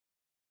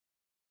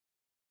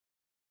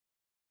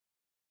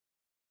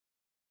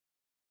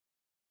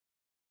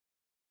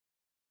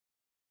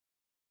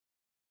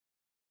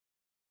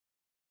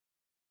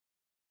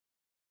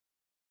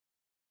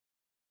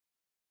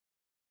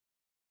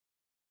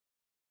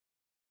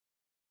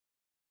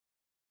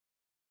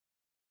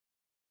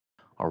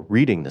Our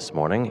reading this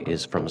morning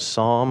is from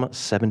Psalm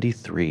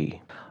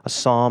 73, a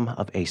psalm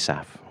of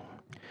Asaph.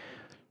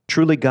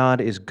 Truly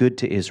God is good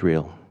to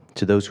Israel,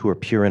 to those who are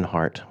pure in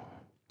heart.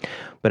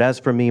 But as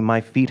for me, my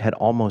feet had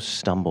almost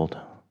stumbled.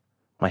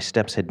 My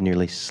steps had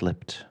nearly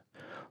slipped.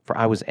 For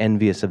I was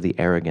envious of the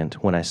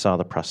arrogant when I saw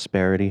the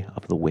prosperity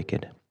of the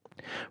wicked.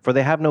 For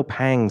they have no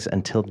pangs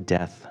until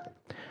death.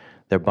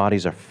 Their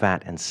bodies are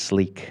fat and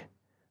sleek.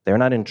 They are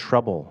not in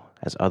trouble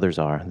as others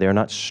are. They are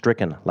not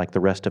stricken like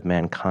the rest of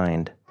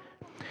mankind.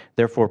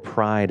 Therefore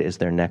pride is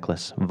their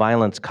necklace.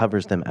 Violence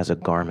covers them as a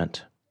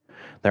garment.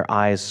 Their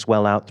eyes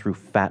swell out through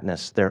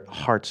fatness. Their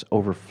hearts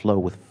overflow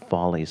with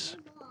follies.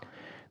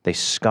 They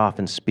scoff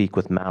and speak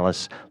with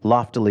malice.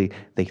 Loftily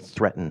they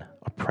threaten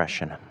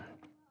oppression.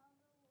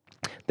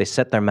 They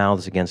set their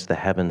mouths against the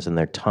heavens, and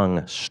their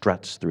tongue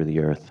struts through the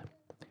earth.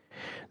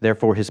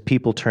 Therefore his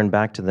people turn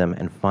back to them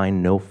and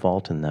find no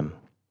fault in them.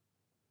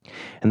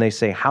 And they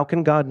say, how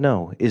can God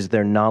know? Is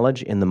there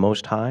knowledge in the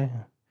Most High?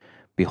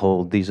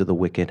 Behold, these are the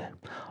wicked.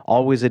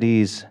 Always at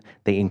ease,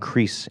 they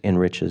increase in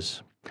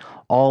riches.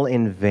 All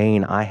in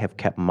vain I have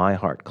kept my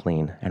heart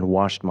clean and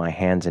washed my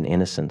hands in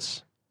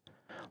innocence.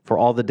 For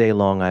all the day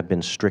long I have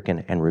been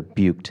stricken and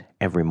rebuked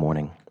every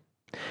morning.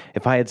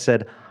 If I had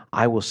said,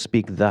 I will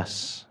speak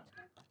thus,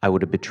 I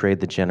would have betrayed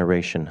the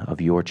generation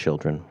of your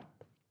children.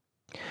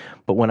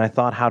 But when I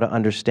thought how to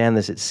understand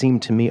this, it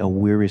seemed to me a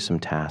wearisome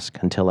task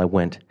until I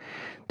went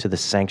to the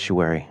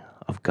sanctuary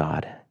of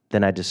God.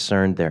 Then I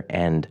discerned their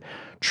end.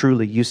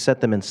 Truly, you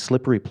set them in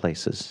slippery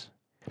places.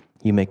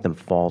 You make them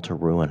fall to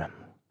ruin.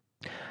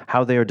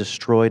 How they are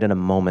destroyed in a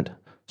moment,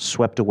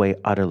 swept away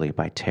utterly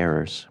by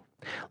terrors.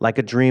 Like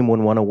a dream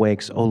when one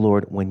awakes, O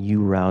Lord, when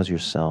you rouse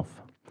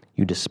yourself,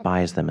 you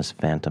despise them as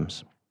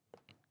phantoms.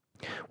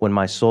 When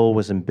my soul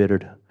was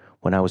embittered,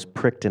 when I was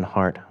pricked in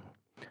heart,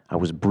 I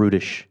was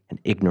brutish and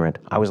ignorant.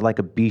 I was like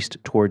a beast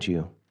towards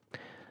you.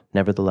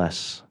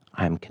 Nevertheless,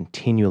 I am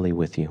continually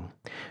with you.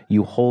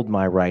 You hold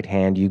my right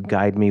hand. You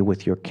guide me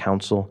with your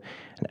counsel,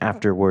 and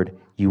afterward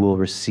you will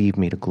receive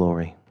me to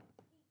glory.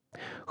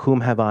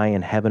 Whom have I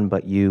in heaven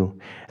but you?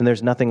 And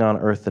there's nothing on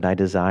earth that I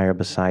desire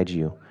besides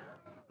you.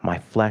 My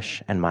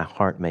flesh and my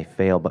heart may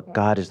fail, but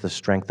God is the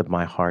strength of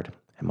my heart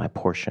and my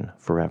portion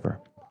forever.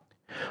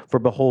 For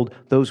behold,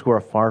 those who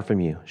are far from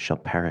you shall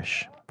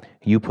perish.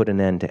 You put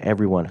an end to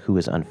everyone who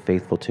is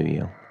unfaithful to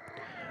you.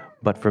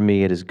 But for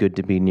me it is good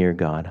to be near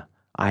God.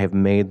 I have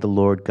made the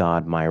Lord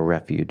God my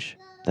refuge,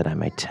 that I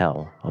may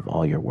tell of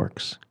all your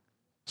works.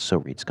 So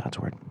reads God's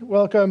word.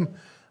 Welcome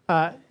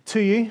to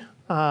you.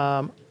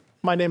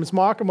 My name is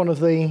Mark. I'm one of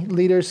the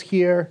leaders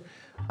here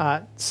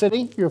at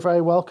City. You're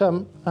very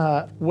welcome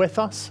with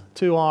us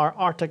to our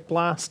Arctic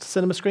Blast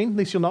cinema screen. At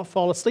least you'll not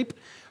fall asleep.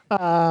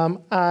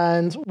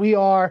 And we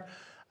are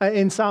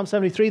in Psalm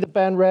 73 that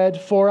Ben read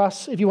for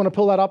us. If you want to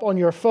pull that up on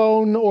your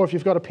phone, or if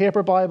you've got a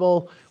paper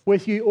Bible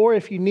with you, or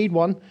if you need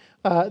one,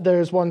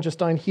 there's one just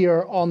down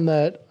here on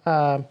the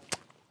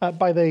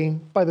by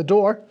the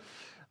door.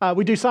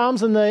 We do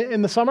Psalms in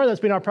the summer. That's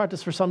been our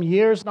practice for some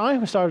years now.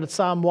 We started at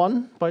Psalm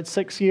 1 about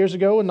 6 years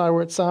ago, and now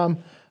we're at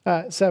Psalm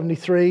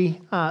 73.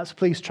 So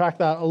please track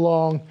that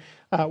along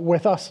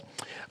with us.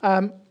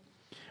 One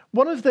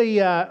of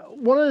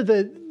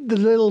the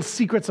little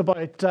secrets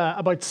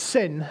about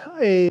sin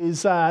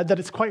is that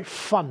it's quite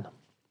fun.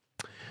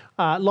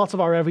 Lots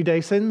of our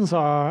everyday sins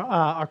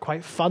are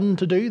quite fun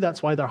to do.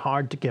 That's why they're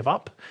hard to give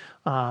up.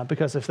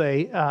 Because if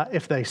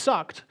they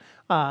sucked,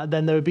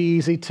 then they would be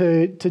easy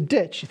to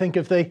ditch. You think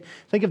of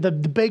the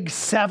big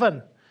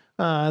seven,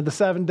 the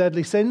seven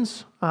deadly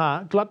sins.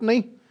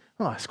 Gluttony.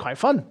 Oh, it's quite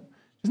fun,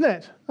 isn't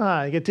it?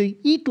 You get to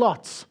eat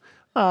lots.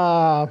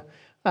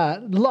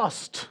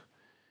 Lust.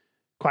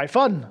 Quite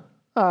fun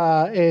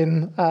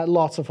in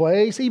lots of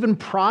ways. Even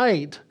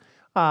pride,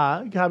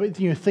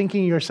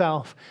 thinking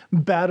yourself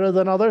better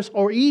than others,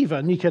 or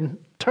even you can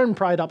turn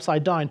pride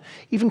upside down.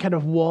 Even kind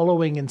of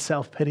wallowing in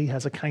self-pity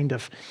has a kind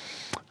of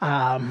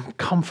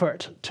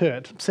comfort to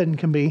it. Sin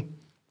can be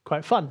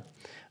quite fun.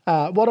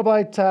 What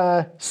about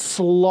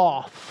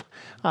sloth?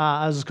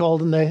 As it's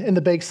called in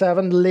the Big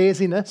Seven,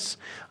 laziness.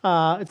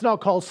 It's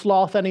not called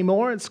sloth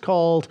anymore. It's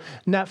called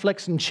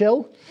Netflix and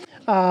chill.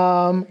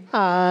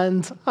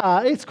 And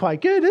it's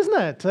quite good, isn't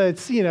it?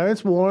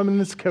 It's warm and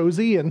it's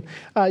cozy, and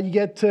you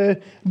get to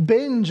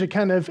binge. It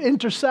kind of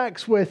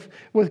intersects with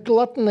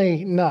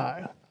gluttony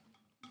now.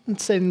 And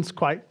sin's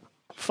quite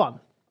fun.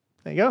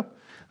 There you go.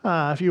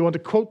 If you want to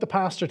quote the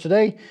pastor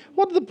today,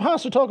 what did the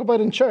pastor talk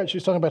about in church? He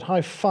was talking about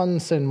how fun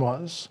sin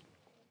was.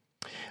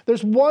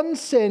 There's one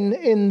sin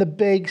in the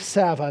Big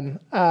Seven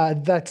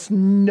that's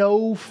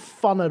no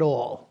fun at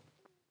all,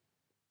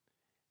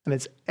 and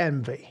it's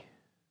envy.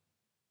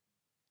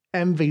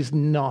 Envy's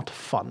not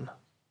fun.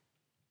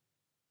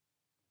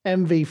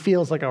 Envy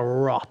feels like a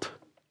rot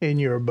in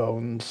your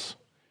bones.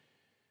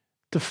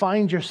 To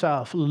find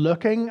yourself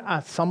looking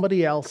at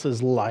somebody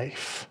else's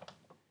life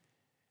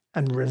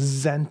and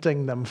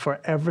resenting them for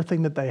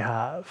everything that they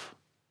have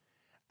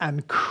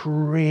and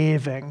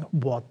craving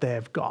what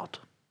they've got.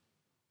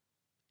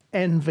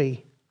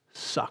 Envy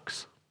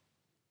sucks.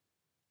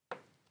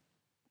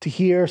 to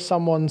hear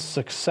someone's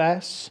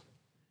success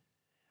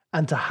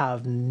and to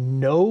have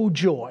no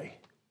joy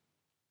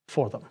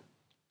for them.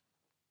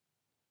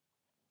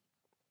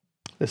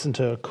 Listen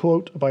to a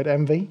quote about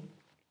envy.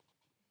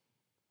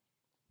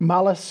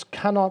 Malice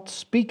cannot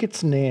speak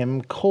its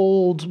name,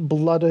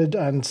 cold-blooded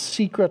and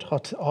secret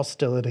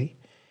hostility,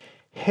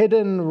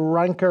 hidden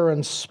rancor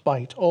and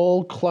spite,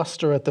 all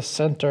cluster at the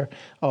center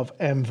of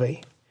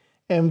envy.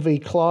 Envy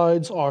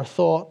clouds our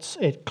thoughts,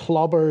 it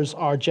clobbers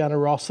our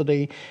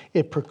generosity,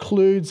 it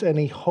precludes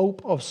any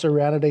hope of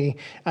serenity,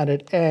 and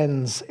it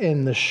ends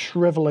in the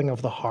shriveling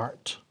of the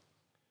heart.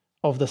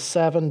 Of the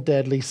 7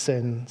 deadly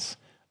sins,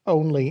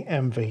 only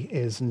envy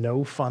is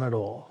no fun at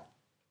all.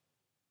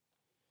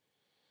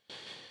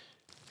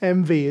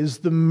 Envy is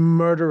the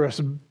murderous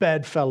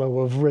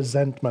bedfellow of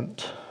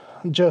resentment.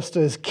 Just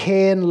as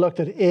Cain looked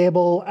at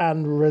Abel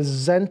and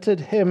resented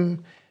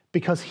him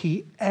because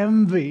he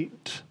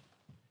envied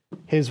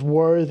his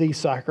worthy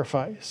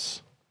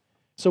sacrifice,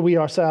 so we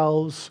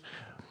ourselves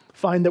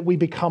find that we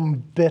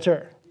become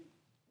bitter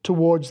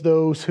towards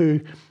those who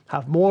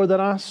have more than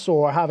us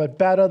or have it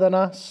better than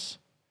us,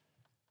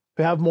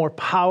 who have more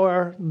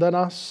power than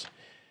us.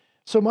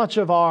 So much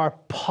of our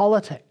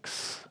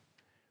politics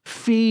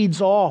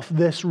feeds off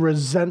this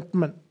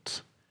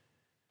resentment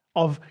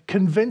of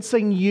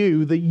convincing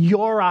you that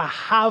you're a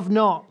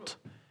have-not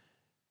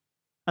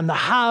and the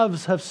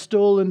haves have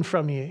stolen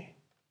from you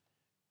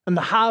and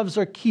the haves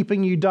are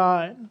keeping you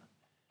down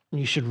and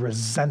you should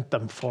resent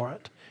them for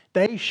it.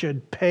 They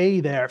should pay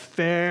their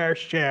fair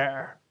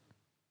share.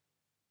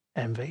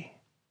 Envy,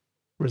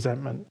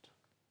 resentment,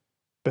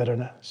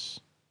 bitterness.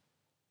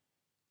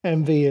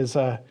 Envy is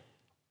a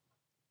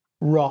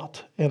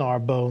rot in our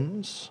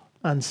bones.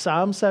 And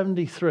Psalm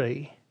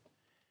 73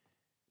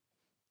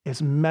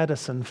 is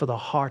medicine for the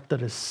heart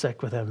that is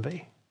sick with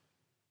envy.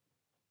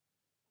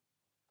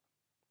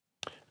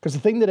 Because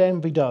the thing that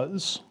envy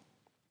does,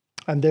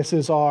 and this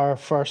is our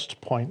first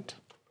point,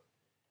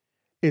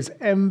 is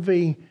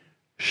envy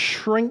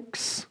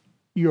shrinks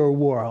your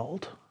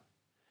world.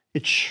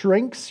 It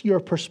shrinks your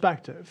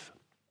perspective,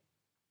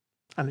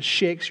 and it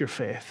shakes your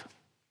faith.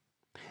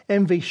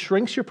 Envy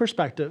shrinks your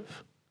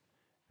perspective,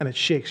 and it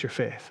shakes your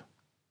faith.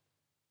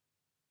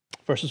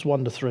 Verses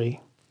 1 to 3.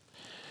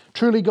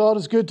 Truly God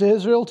is good to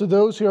Israel, to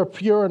those who are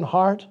pure in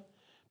heart.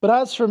 But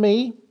as for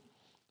me,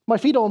 my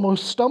feet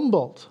almost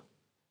stumbled.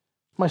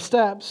 My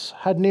steps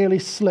had nearly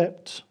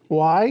slipped.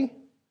 Why?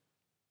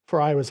 For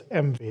I was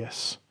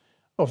envious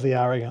of the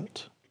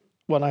arrogant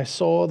when I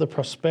saw the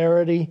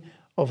prosperity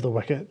of the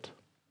wicked.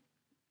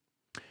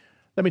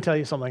 Let me tell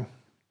you something.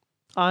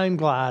 I'm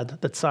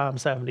glad that Psalm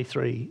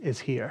 73 is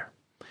here,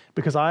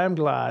 because I am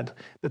glad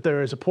that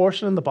there is a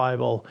portion in the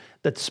Bible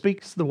that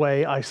speaks the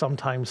way I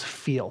sometimes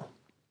feel.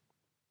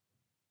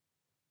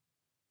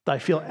 That I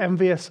feel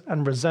envious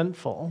and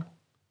resentful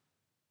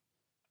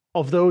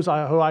of those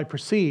who I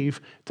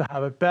perceive to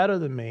have it better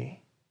than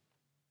me,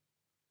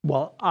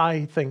 while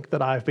I think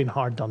that I've been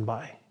hard done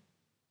by.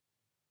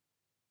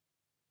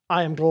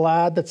 I am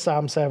glad that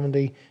Psalm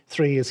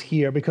 73 is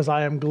here, because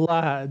I am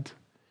glad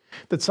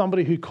that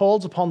somebody who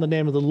calls upon the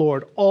name of the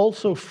Lord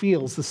also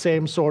feels the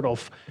same sort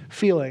of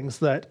feelings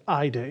that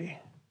I do.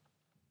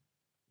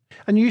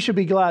 And you should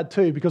be glad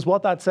too, because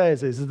what that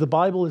says is that the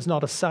Bible is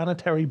not a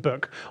sanitary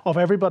book of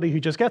everybody who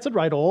just gets it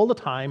right all the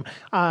time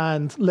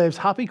and lives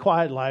happy,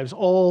 quiet lives,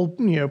 all,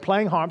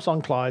 playing harps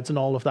on clouds and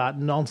all of that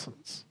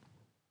nonsense.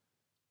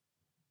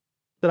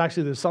 That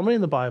actually there's somebody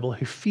in the Bible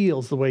who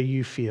feels the way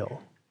you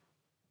feel.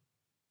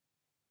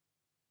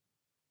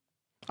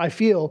 I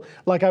feel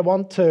like I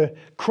want to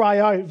cry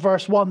out,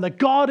 verse 1, that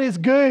God is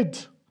good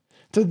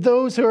to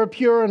those who are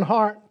pure in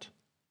heart.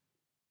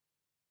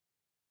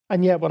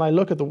 And yet when I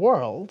look at the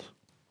world,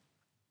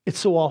 it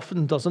so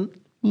often doesn't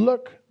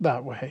look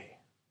that way.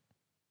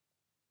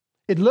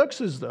 It looks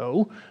as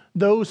though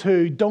those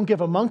who don't give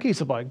a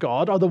monkey's about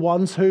God are the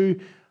ones who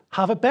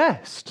have it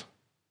best.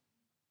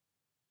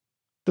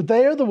 That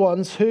they are the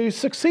ones who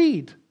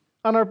succeed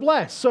and are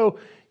blessed. So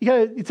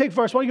you take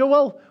verse 1, you go,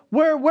 well,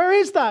 where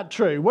is that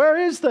true? Where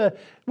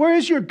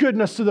is your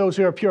goodness to those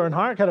who are pure in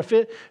heart? Kind of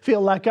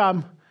feel like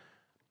I'm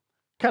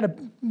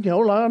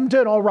I'm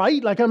doing all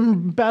right, like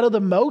I'm better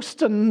than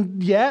most,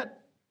 and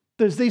yet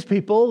there's these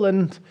people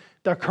and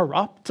they're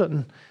corrupt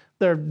and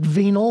they're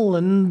venal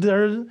and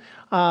they're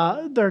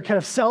kind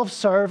of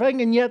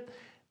self-serving, and yet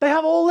they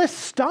have all this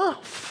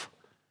stuff.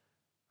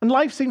 And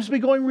life seems to be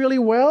going really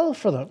well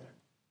for them.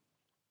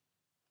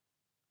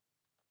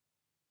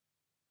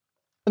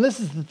 And this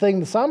is the thing,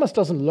 the psalmist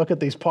doesn't look at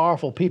these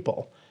powerful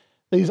people,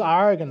 these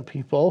arrogant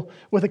people,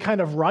 with a kind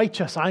of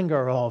righteous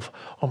anger of,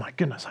 oh my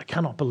goodness, I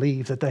cannot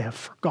believe that they have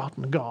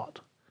forgotten God.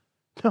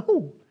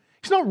 No,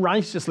 he's not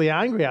righteously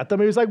angry at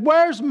them. He was like,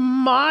 where's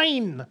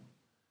mine?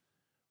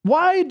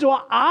 Why do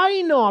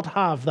I not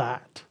have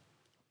that?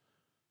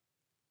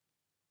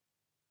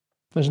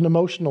 There's an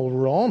emotional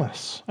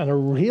rawness and a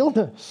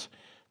realness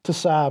to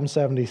Psalm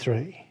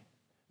 73.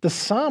 The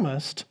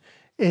psalmist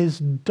is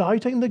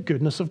doubting the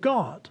goodness of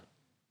God.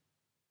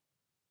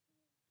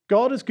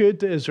 God is good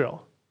to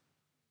Israel,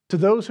 to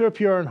those who are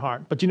pure in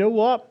heart. But you know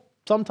what?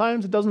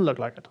 Sometimes it doesn't look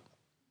like it.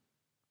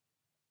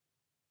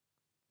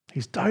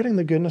 He's doubting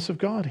the goodness of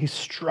God. He's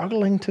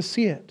struggling to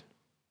see it.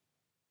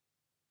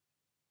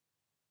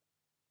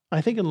 I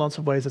think in lots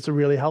of ways it's a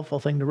really helpful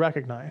thing to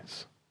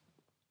recognize.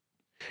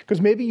 Because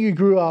maybe you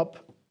grew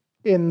up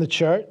in the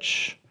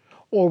church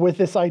or with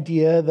this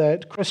idea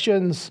that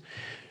Christians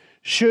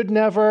should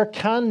never,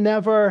 can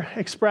never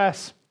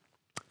express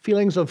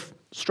feelings of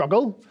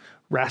struggle,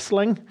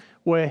 wrestling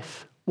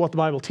with what the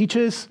Bible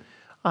teaches,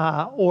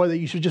 or that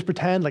you should just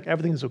pretend like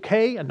everything is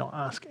okay and not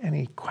ask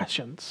any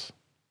questions.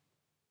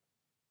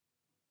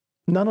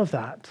 None of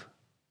that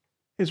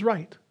is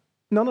right.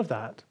 None of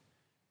that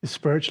is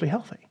spiritually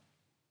healthy.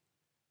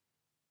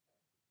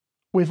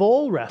 We've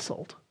all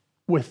wrestled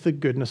with the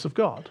goodness of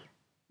God.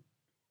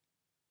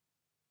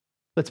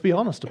 Let's be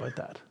honest about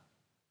that.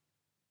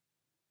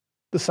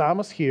 The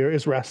psalmist here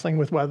is wrestling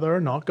with whether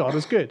or not God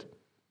is good,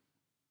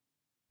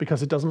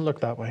 because it doesn't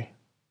look that way.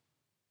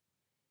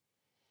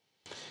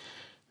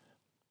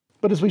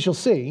 But as we shall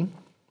see,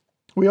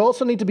 we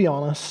also need to be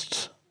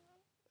honest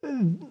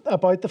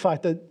about the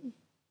fact that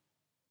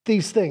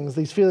these things,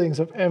 these feelings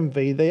of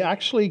envy, they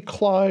actually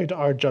cloud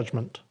our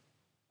judgment.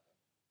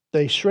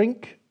 They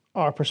shrink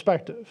our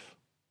perspective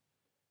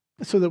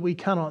so that we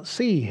cannot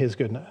see his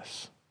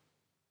goodness.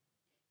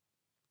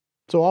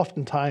 So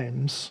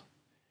oftentimes,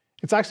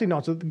 it's actually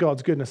not that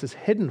God's goodness is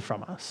hidden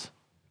from us.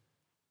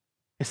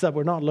 It's that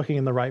we're not looking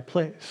in the right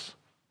place,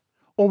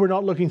 or we're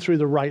not looking through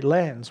the right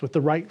lens with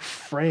the right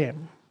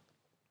frame.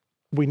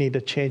 We need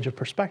a change of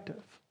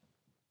perspective.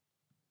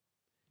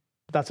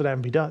 That's what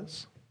envy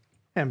does.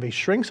 Envy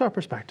shrinks our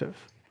perspective,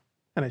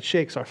 and it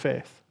shakes our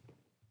faith.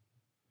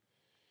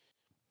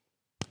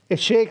 It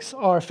shakes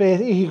our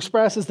faith. He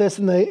expresses this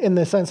in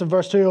the sense of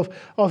verse 2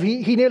 of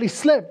he nearly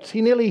slipped.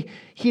 He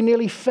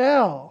nearly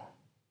fell.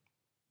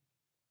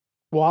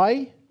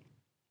 Why?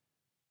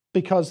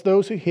 Because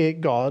those who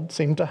hate God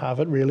seem to have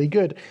it really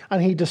good.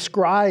 And he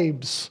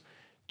describes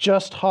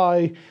just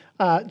how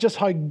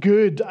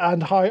good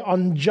and how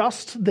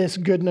unjust this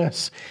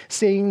goodness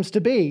seems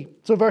to be.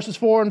 So verses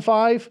 4 and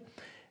 5,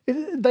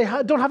 they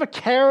don't have a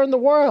care in the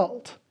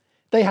world.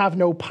 They have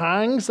no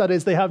pangs, that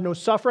is, they have no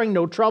suffering,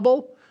 no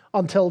trouble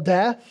until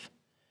death.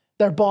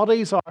 Their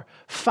bodies are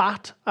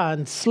fat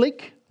and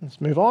sleek. Let's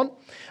move on.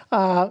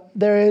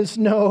 There is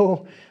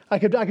no, I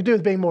could do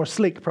with being more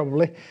sleek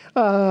probably.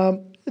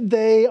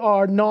 They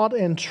are not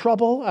in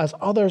trouble as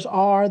others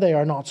are. They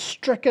are not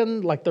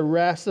stricken like the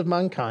rest of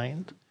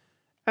mankind.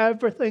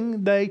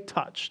 Everything they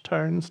touch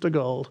turns to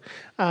gold,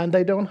 and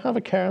they don't have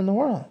a care in the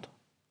world.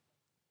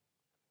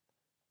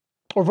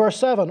 Or verse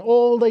 7,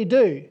 all they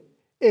do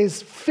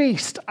is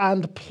feast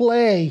and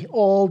play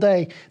all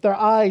day. Their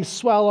eyes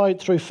swell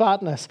out through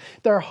fatness.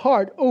 Their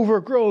heart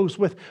overgrows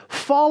with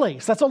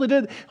follies. That's all they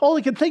did. All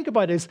they could think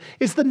about is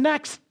the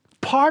next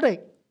party,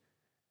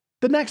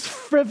 the next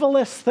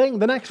frivolous thing,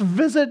 the next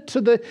visit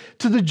to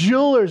the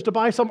jewelers to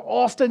buy some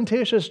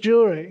ostentatious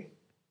jewelry.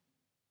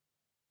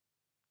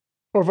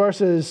 Or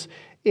verses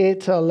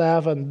 8 to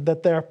 11,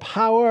 that their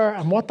power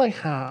and what they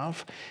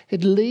have,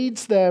 it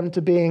leads them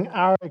to being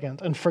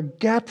arrogant and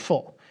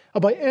forgetful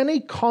about any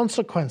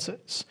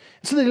consequences.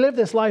 So they live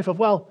this life of,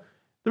 well,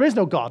 there is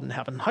no God in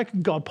heaven. How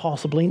can God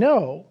possibly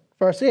know?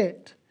 Verse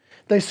 8,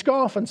 they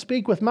scoff and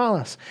speak with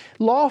malice.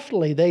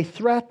 Loftily, they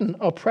threaten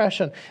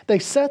oppression. They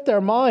set their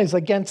mouths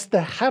against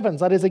the heavens,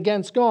 that is,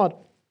 against God.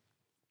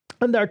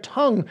 And their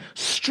tongue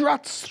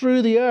struts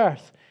through the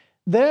earth.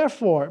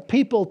 Therefore,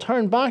 people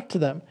turn back to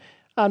them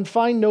and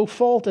find no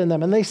fault in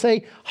them. And they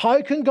say,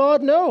 how can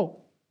God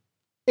know?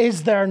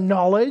 Is there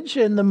knowledge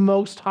in the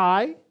Most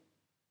High?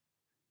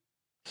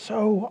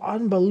 So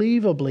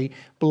unbelievably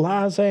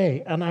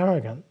blasé and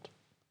arrogant.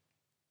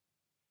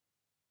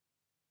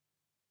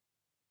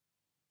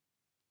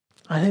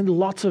 I think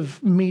lots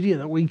of media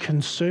that we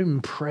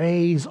consume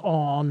preys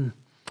on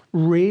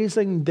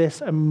raising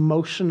this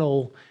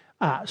emotional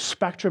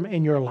spectrum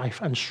in your life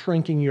and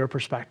shrinking your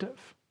perspective.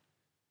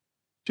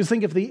 Just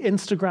think of the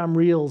Instagram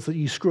reels that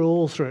you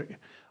scroll through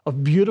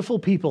of beautiful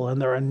people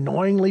and their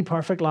annoyingly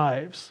perfect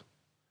lives.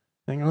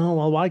 Think, oh,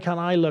 well, why can't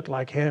I look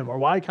like him? Or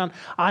why can't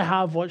I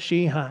have what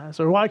she has?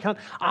 Or why can't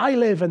I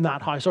live in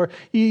that house? Or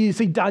you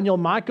see Daniel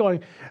Mack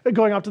going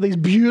up to these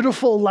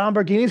beautiful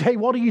Lamborghinis. Hey,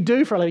 what do you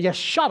do for a living? Yes,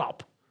 shut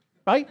up,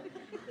 right?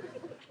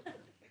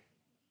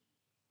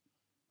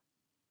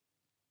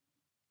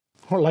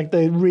 Or like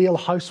the Real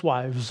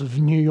Housewives of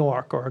New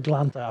York or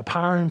Atlanta.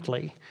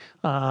 Apparently,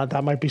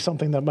 that might be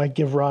something that might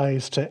give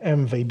rise to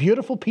envy.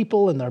 Beautiful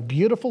people in their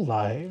beautiful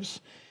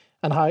lives,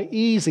 and how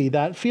easy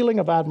that feeling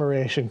of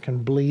admiration can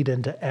bleed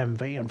into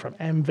envy, and from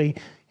envy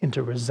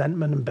into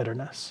resentment and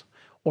bitterness.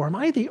 Or am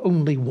I the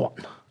only one?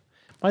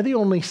 Am I the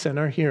only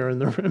sinner here in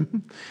the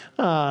room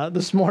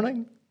this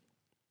morning?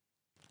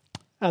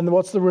 And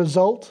what's the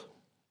result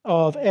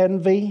of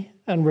envy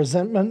and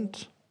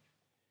resentment?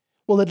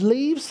 Well, it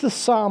leaves the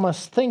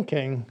psalmist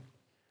thinking,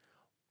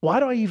 why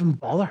do I even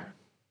bother?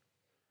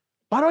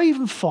 Why do I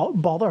even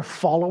bother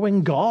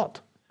following God?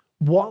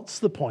 What's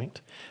the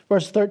point?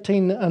 Verse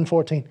 13 and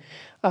 14.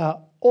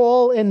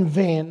 all in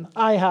vain.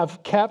 I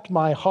have kept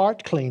my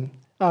heart clean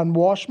and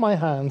washed my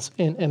hands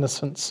in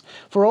innocence.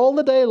 For all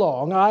the day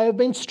long I have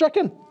been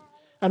stricken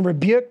and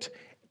rebuked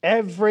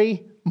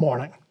every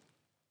morning.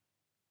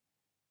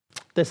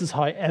 This is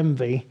how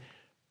envy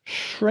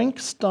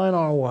shrinks down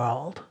our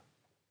world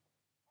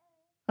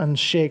and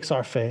shakes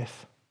our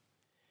faith.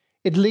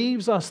 It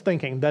leaves us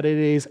thinking that it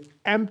is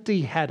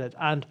empty-headed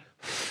and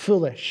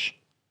foolish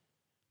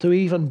to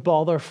even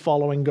bother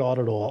following God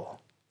at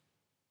all.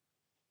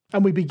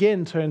 And we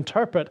begin to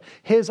interpret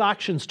his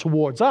actions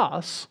towards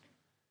us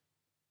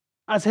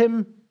as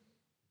him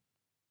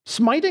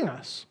smiting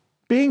us,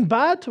 being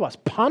bad to us,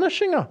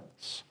 punishing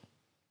us.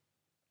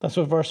 That's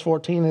what verse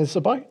 14 is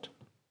about.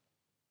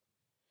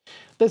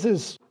 This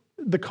is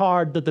the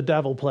card that the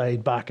devil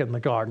played back in the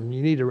garden.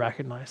 You need to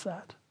recognize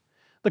that.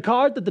 The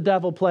card that the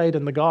devil played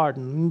in the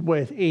garden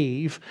with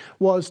Eve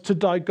was to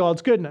doubt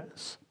God's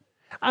goodness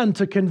and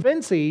to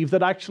convince Eve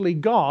that actually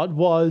God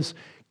was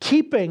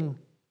keeping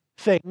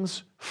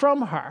things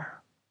from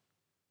her.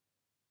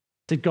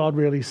 Did God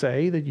really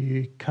say that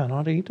you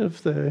cannot eat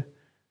of the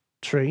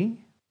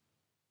tree?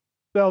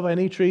 Of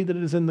any tree that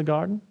is in the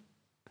garden?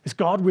 Is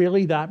God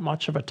really that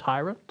much of a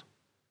tyrant?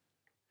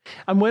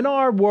 And when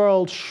our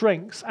world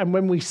shrinks and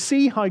when we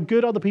see how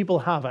good other people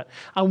have it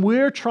and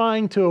we're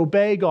trying to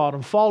obey God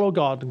and follow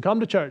God and come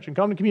to church and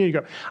come to community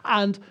group,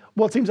 and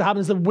what seems to happen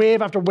is that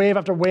wave after wave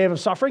after wave of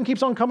suffering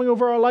keeps on coming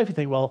over our life, you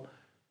think, well,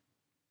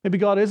 maybe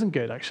God isn't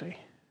good actually.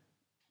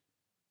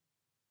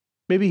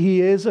 Maybe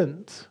he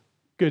isn't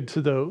good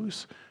to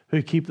those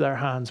who keep their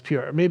hands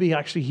pure. Maybe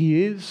actually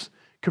he is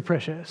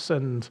capricious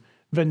and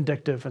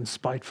vindictive and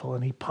spiteful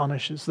and he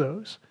punishes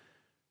those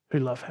who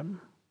love him.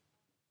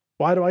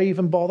 Why do I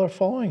even bother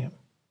following him?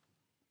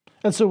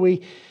 And so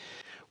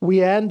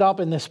we end up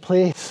in this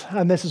place,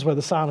 and this is where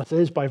the psalmist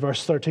is by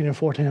verse 13 and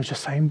 14. Of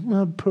just saying,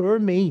 well, poor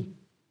me.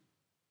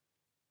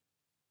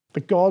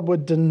 That God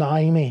would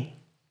deny me,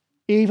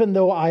 even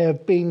though I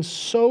have been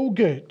so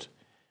good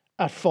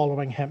at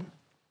following him.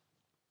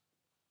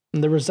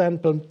 And the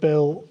resentment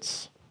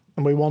builds,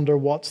 and we wonder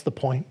what's the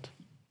point.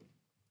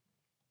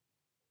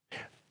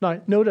 Now,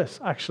 notice,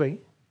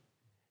 actually,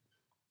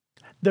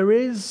 there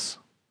is,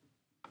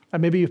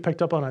 and maybe you've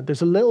picked up on it,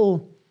 there's a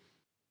little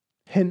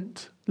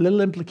hint, little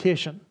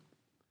implication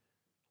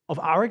of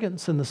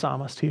arrogance in the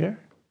psalmist here.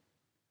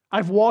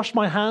 I've washed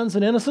my hands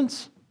in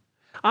innocence.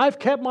 I've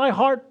kept my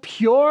heart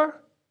pure.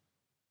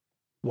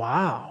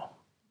 Wow.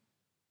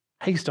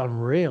 He's done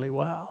really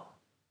well.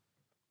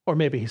 Or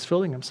maybe he's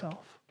fooling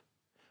himself.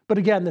 But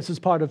again, this is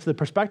part of the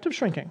perspective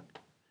shrinking.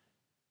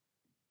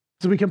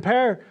 So we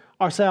compare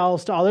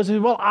ourselves to others and say,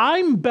 well,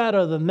 I'm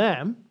better than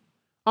them.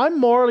 I'm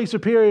morally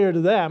superior to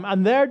them,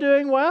 and they're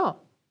doing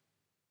well.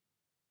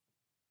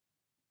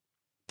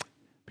 It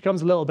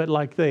becomes a little bit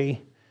like the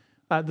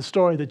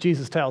story that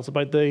Jesus tells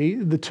about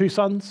the two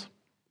sons.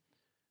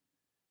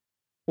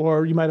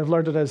 Or you might have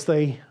learned it as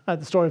the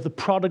story of the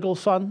prodigal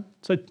son.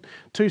 So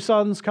two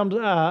sons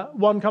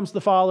one comes to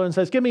the father and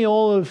says, give me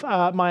all of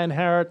my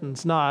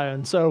inheritance now.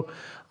 And so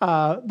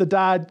the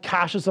dad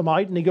cashes him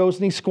out and he goes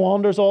and he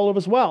squanders all of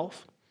his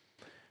wealth.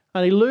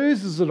 And he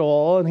loses it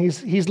all and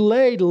he's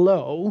laid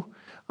low,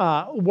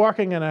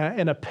 working in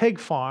a pig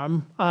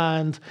farm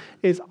and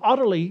is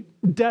utterly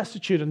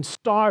destitute and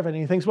starving.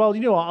 And he thinks, well,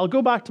 you know what, I'll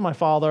go back to my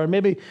father and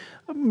maybe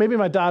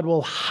my dad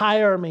will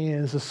hire me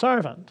as a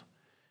servant.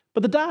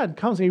 But the dad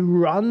comes and he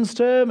runs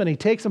to him and he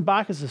takes him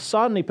back as his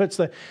son. And he puts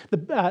the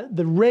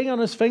ring on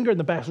his finger and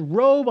the best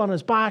robe on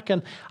his back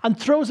and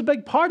throws a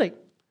big party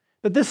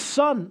that this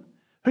son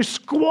who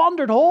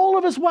squandered all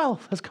of his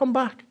wealth has come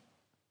back.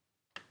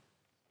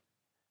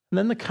 And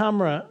then the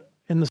camera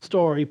in the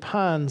story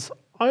pans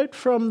out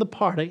from the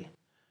party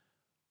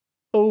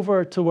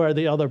over to where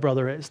the other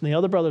brother is. And the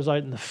other brother's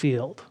out in the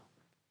field.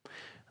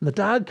 And the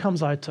dad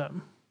comes out to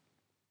him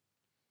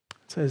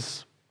and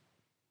says,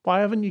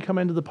 why haven't you come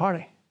into the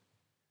party?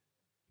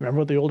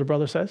 Remember what the older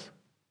brother says?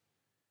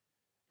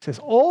 He says,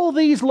 all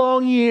these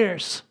long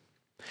years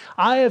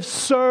I have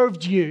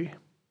served you,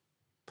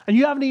 and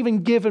you haven't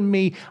even given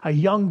me a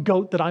young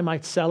goat that I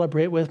might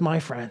celebrate with my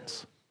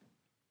friends.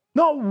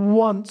 Not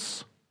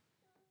once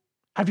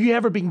have you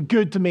ever been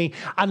good to me.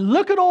 And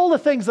look at all the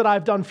things that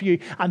I've done for you.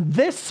 And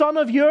this son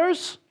of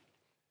yours,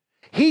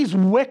 he's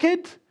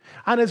wicked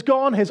and has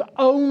gone his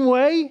own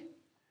way,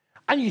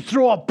 and you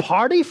throw a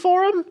party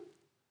for him? What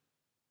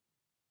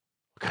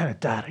kind of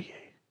dad are you?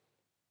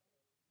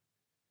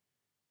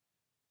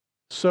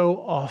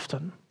 So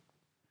often,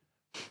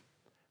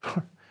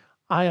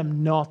 I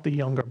am not the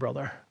younger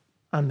brother.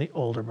 I'm the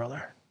older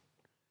brother.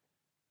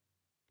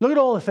 Look at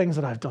all the things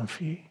that I've done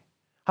for you.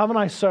 Haven't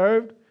I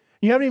served?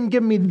 You haven't even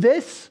given me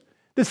this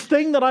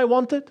thing that I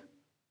wanted.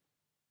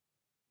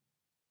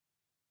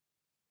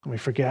 And we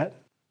forget.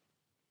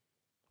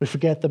 We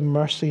forget the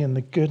mercy and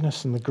the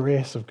goodness and the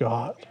grace of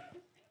God.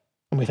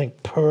 And we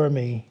think, poor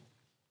me.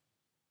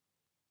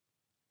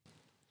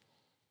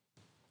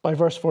 By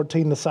verse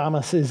 14, the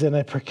psalmist is in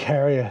a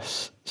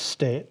precarious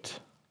state.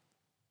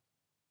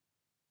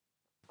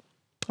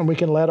 And we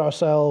can let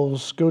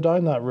ourselves go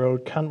down that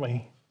road, can't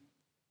we?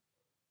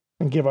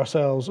 and give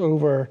ourselves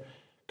over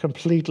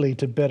completely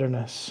to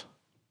bitterness.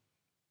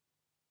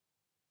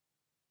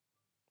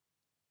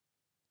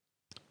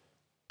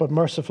 But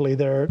mercifully,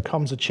 there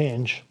comes a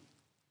change.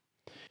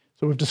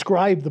 So we've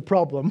described the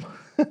problem.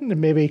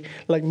 Maybe,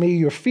 like me,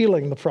 you're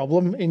feeling the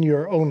problem in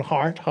your own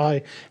heart,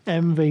 how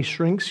envy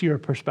shrinks your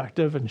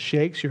perspective and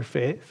shakes your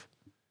faith.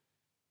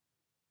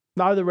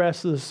 Now the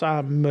rest of the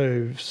psalm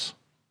moves,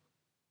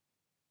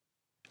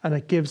 and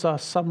it gives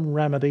us some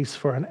remedies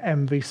for an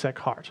envy-sick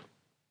heart.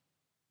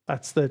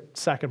 That's the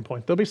second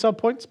point. There'll be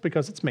sub-points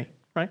because it's me,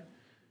 right?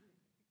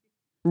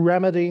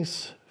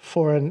 Remedies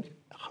for an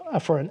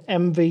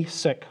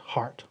envy-sick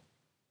heart.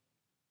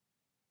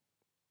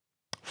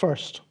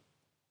 First,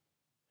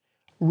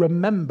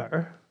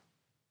 remember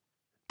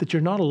that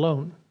you're not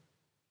alone.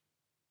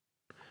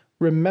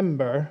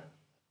 Remember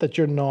that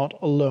you're not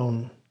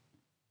alone.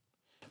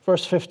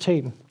 Verse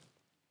 15.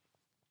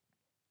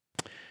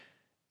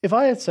 If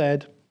I had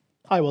said,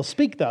 I will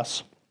speak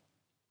thus,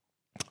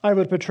 I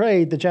would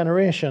betray the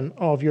generation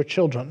of your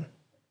children.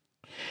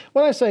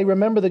 When I say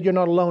remember that you're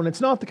not alone,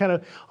 it's not the kind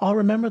of, oh,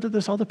 remember that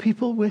there's other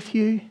people with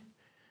you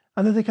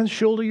and that they can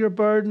shoulder your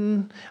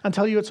burden and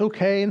tell you it's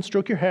okay and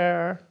stroke your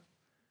hair.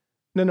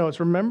 No, it's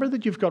remember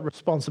that you've got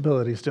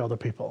responsibilities to other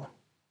people.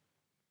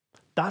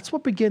 That's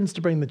what begins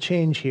to bring the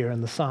change here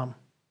in the psalm.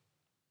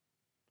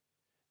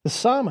 The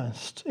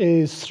psalmist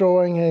is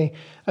throwing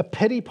a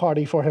pity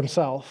party for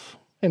himself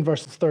in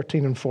verses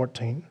 13 and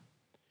 14.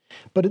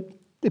 But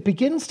it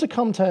begins to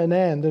come to an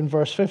end in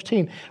verse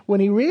 15 when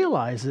he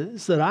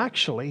realizes that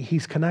actually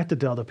he's connected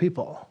to other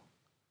people.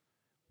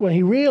 When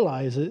he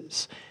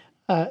realizes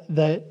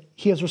that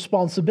he has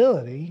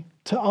responsibility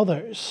to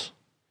others,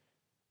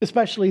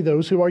 especially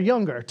those who are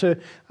younger, to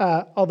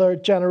other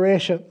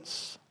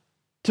generations,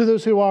 to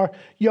those who are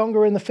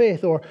younger in the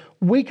faith or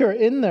weaker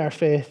in their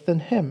faith than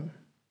him.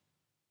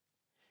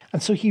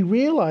 And so he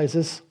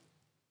realizes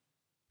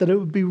that it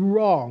would be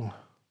wrong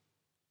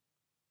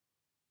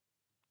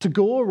to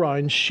go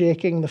around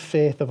shaking the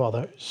faith of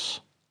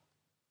others,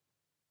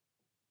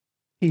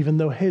 even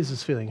though his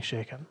is feeling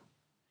shaken.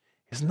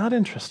 Isn't that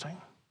interesting?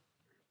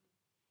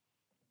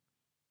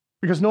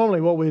 Because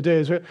normally what we do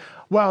is,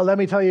 well, let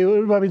me tell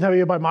you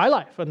about my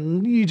life,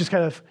 and you just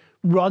kind of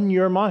run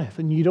your mouth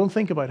and you don't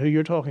think about who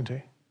you're talking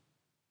to.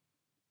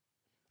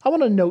 I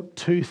want to note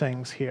two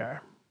things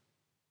here.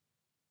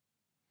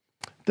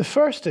 The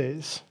first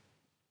is,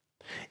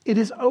 it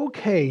is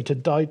okay to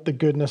doubt the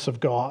goodness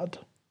of God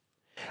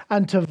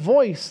and to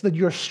voice that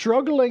you're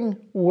struggling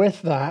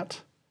with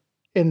that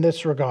in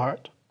this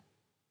regard.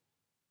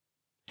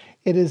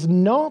 It is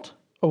not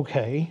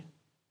okay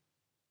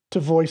to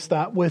voice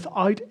that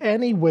without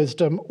any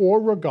wisdom or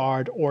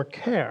regard or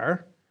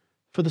care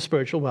for the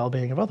spiritual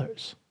well-being of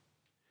others.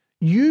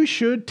 You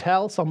should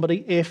tell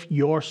somebody if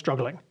you're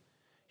struggling.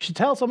 You should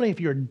tell somebody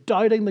if you're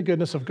doubting the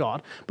goodness of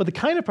God. But the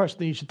kind of person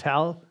that you should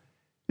tell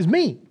is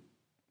me,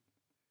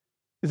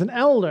 is an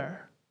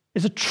elder,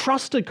 is a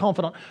trusted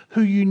confidant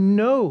who you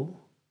know,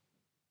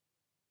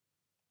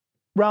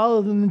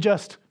 rather than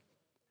just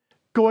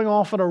going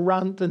off on a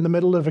rant in the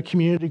middle of a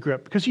community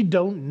group because you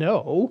don't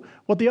know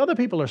what the other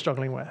people are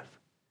struggling with.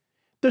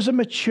 There's a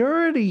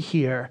maturity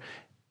here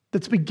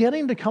that's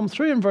beginning to come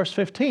through in verse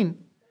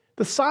 15.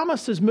 The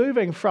psalmist is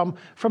moving from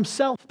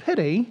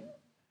self-pity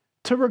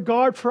to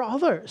regard for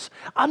others.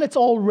 And it's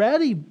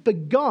already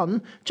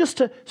begun just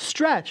to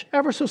stretch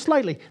ever so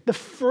slightly the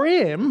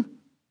frame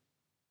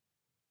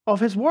of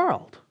his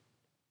world.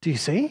 Do you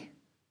see?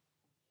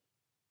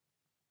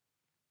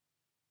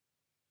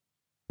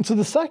 And so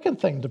the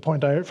second thing to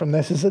point out from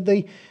this is that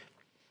the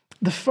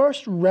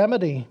first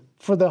remedy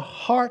for the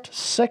heart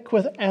sick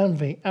with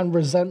envy and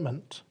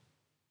resentment,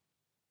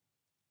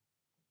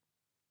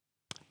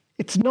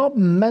 it's not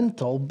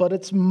mental, but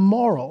it's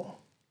moral.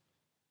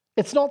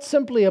 It's not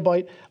simply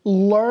about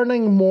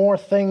learning more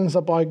things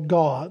about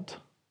God,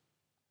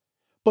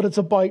 but it's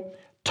about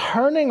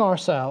turning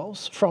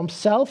ourselves from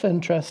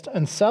self-interest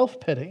and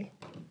self-pity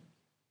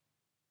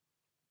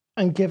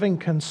and giving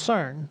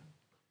concern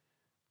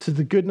to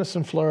the goodness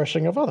and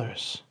flourishing of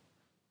others.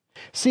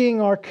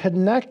 Seeing our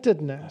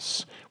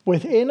connectedness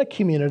within a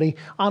community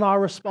and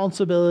our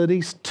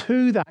responsibilities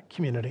to that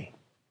community.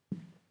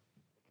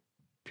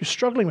 If you're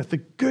struggling with the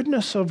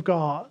goodness of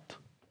God,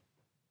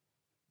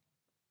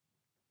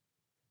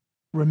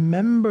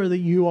 remember that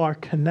you are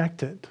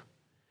connected.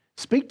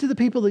 Speak to the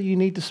people that you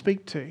need to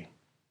speak to.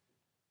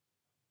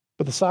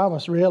 But the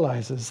psalmist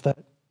realizes that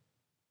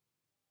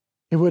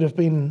it would have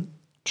been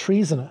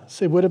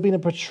treasonous. It would have been a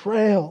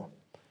betrayal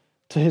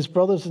to his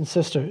brothers and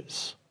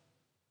sisters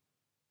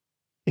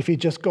if he'd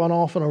just gone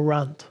off on a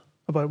rant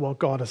about what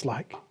God is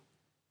like.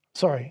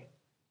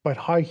 About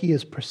how he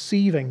is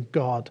perceiving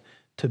God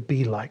to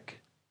be like.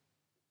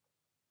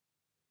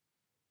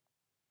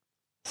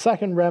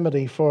 Second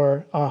remedy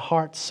for a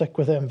heart sick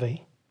with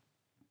envy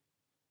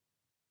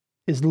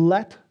is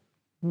let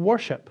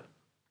worship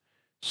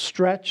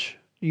stretch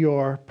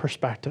your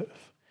perspective.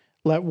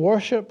 Let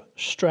worship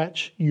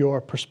stretch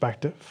your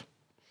perspective.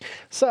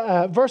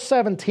 So, verse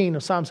 17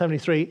 of Psalm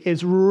 73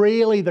 is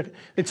really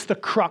it's the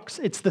crux,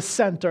 it's the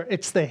center,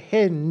 it's the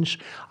hinge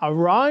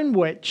around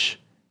which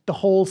the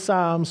whole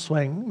psalm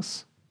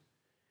swings.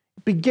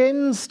 It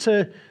begins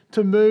to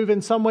move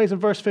in some ways in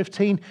verse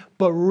 15,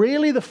 but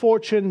really the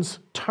fortunes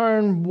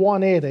turn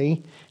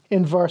 180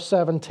 in verse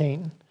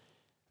 17.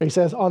 He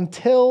says,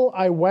 until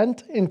I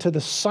went into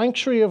the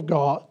sanctuary of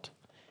God,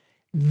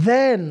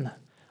 then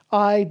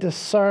I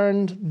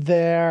discerned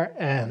their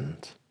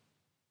end.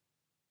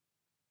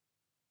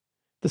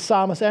 The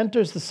psalmist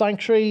enters the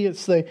sanctuary.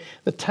 It's the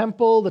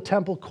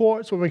temple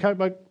courts, where we talk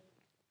about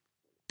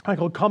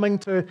coming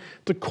to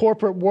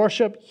corporate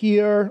worship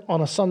here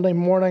on a Sunday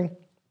morning.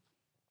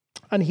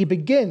 And he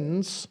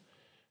begins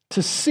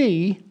to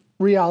see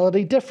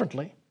reality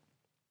differently.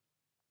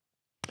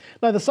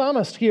 Now, the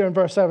psalmist here in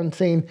verse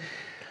 17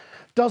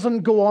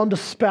 doesn't go on to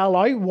spell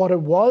out what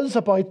it was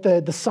about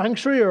the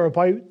sanctuary or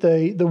about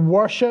the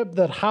worship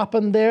that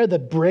happened there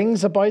that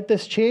brings about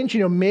this change.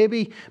 You know,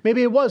 maybe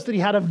it was that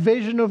he had a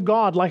vision of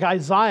God like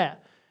Isaiah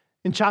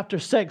in chapter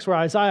 6, where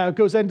Isaiah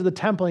goes into the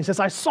temple and he says,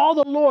 I saw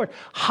the Lord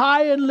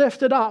high and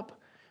lifted up,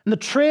 and the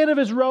train of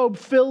his robe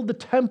filled the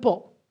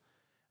temple.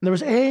 And there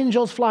was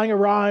angels flying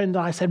around, and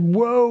I said,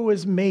 woe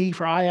is me,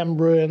 for I am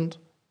ruined,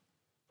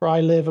 for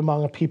I live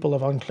among a people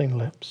of unclean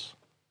lips.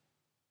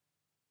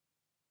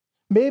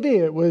 Maybe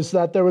it was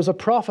that there was a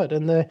prophet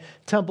in the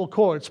temple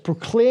courts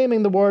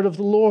proclaiming the word of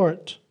the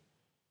Lord,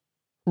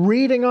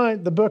 reading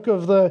out the book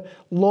of the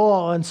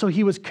law, and so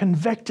he was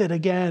convicted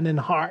again in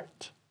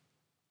heart.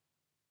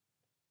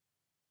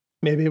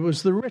 Maybe it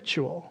was the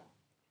ritual.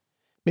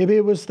 Maybe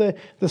it was the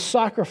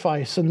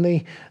sacrifice and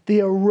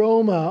the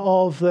aroma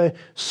of the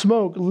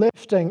smoke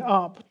lifting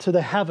up to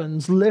the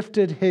heavens,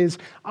 lifted his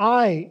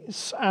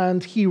eyes,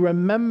 and he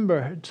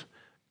remembered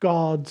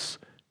God's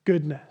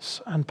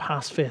goodness and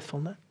past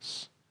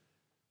faithfulness.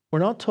 We're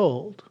not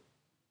told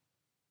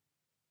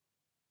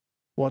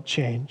what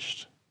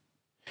changed.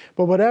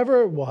 But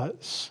whatever it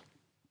was,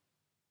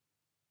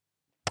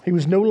 he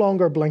was no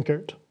longer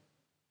blinkered,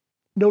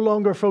 no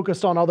longer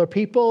focused on other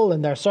people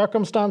and their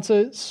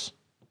circumstances,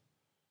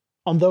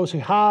 on those who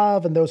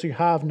have and those who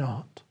have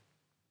not.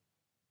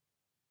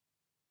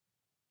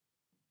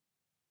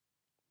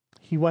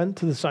 He went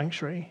to the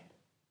sanctuary,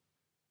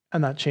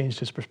 and that changed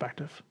his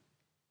perspective.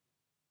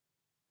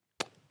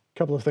 A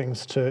couple of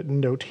things to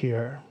note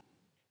here.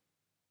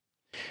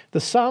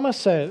 The psalmist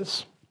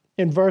says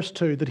in verse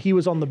 2 that he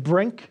was on the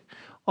brink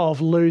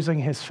of losing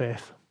his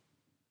faith.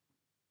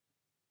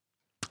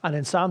 And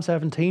in Psalm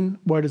 17,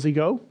 where does he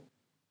go?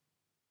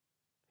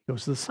 He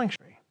goes to the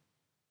sanctuary.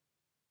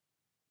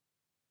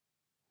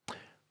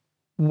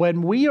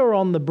 When we are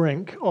on the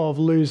brink of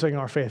losing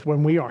our faith,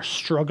 when we are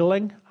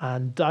struggling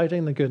and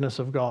doubting the goodness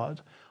of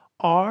God,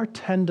 our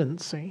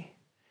tendency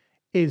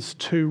is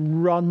to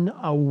run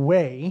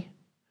away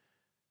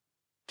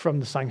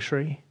from the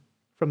sanctuary,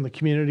 from the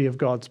community of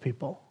God's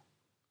people.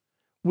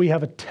 We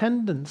have a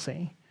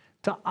tendency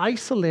to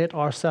isolate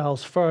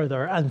ourselves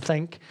further and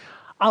think,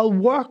 I'll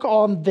work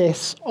on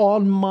this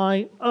on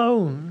my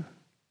own.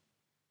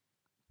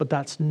 But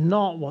that's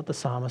not what the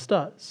psalmist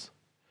does.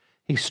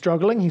 He's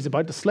struggling, he's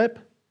about to slip,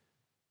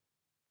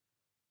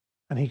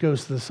 and he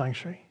goes to the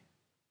sanctuary.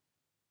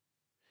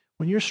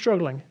 When you're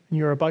struggling and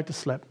you're about to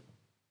slip,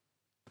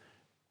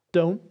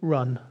 don't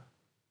run.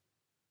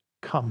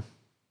 Come.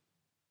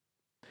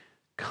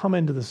 Come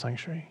into the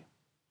sanctuary.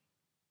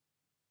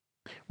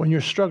 When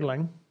you're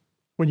struggling,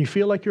 when you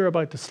feel like you're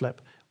about to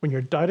slip, when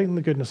you're doubting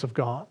the goodness of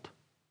God,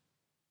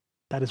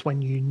 that is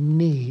when you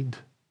need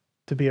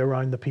to be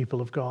around the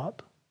people of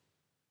God.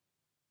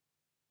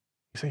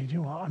 You say, you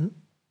know what,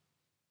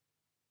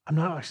 I'm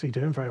not actually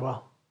doing very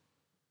well.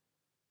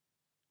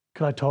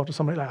 Could I talk to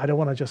somebody? Like, I don't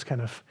want to just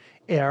kind of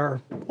air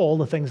all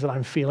the things that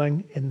I'm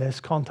feeling in this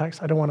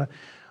context. I don't want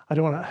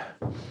to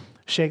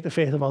shake the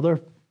faith of other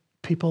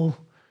people,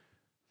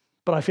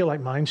 but I feel like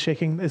mine's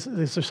shaking. Is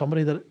there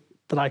somebody that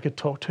I could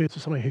talk to? Is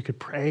there somebody who could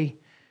pray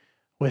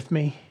with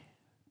me?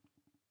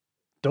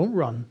 Don't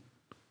run.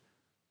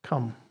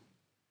 Come.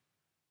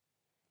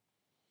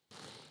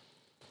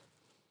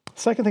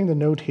 Second thing to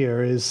note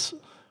here is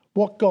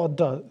what God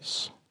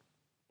does.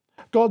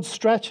 God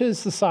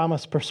stretches the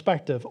psalmist's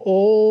perspective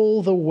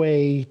all the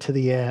way to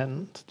the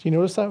end. Do you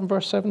notice that in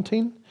verse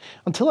 17?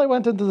 Until I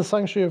went into the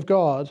sanctuary of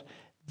God,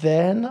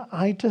 then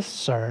I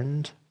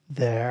discerned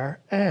their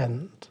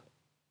end.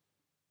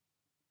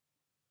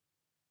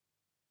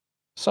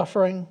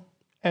 Suffering,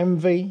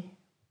 envy,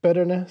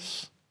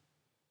 bitterness,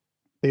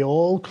 they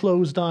all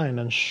close down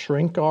and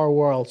shrink our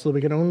world so that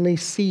we can only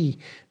see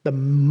the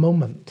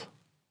moment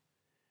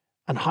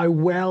and how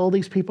well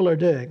these people are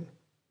doing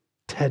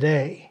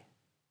today.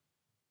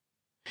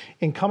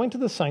 In coming to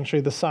the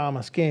sanctuary, the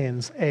psalmist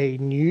gains a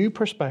new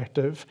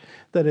perspective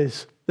that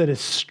is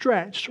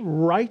stretched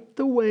right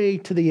the way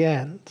to the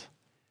end.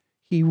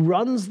 He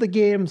runs the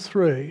game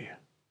through. He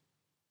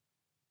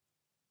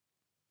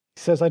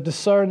says, I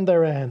discern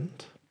their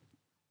end.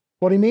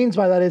 What he means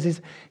by that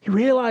is he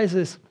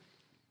realizes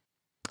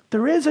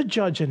there is a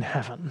judge in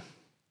heaven.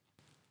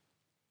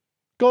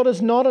 God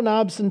is not an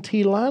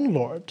absentee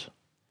landlord.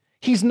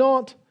 He's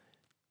not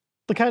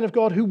the kind of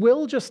God who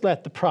will just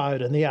let the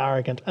proud and the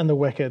arrogant and the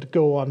wicked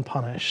go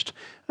unpunished.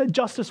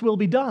 Justice will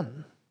be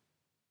done.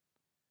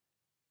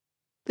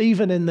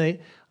 Even in the,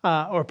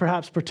 or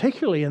perhaps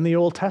particularly in the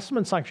Old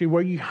Testament sanctuary,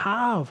 where you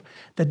have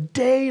the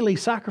daily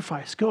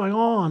sacrifice going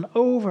on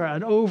over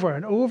and over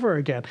and over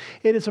again,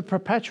 it is a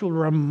perpetual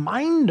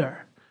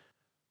reminder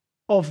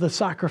of the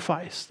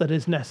sacrifice that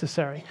is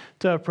necessary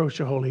to approach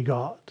a holy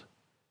God.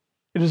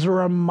 It is a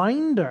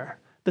reminder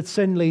that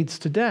sin leads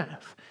to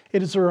death.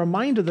 It is a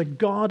reminder that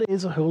God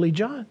is a holy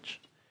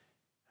judge.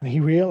 And he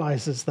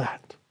realizes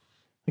that.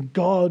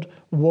 God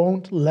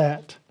won't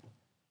let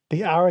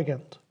the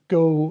arrogant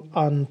go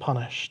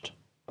unpunished.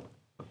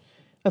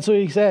 And so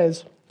he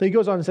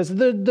goes on and says,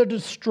 they're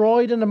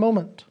destroyed in a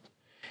moment,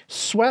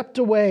 swept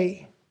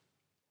away,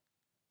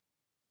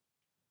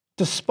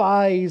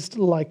 despised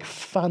like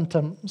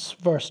phantoms,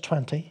 verse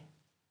 20.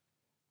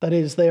 That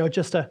is, they are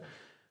just a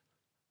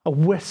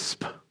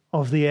wisp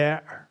of the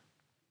air.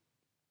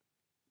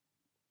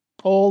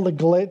 All the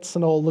glitz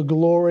and all the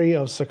glory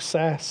of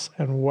success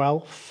and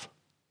wealth,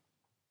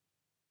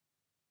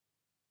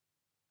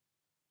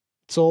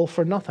 it's all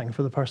for nothing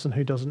for the person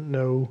who doesn't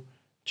know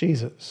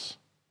Jesus.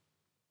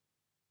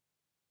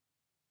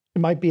 It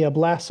might be a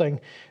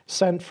blessing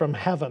sent from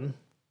heaven,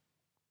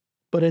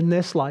 but in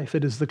this life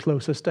it is the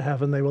closest to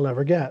heaven they will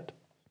ever get.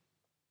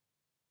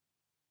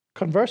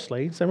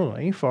 Conversely,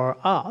 similarly, for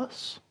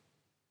us,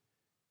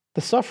 the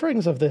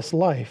sufferings of this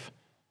life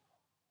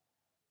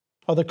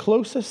are the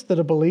closest that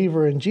a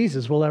believer in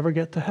Jesus will ever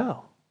get to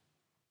hell.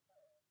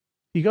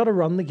 You got to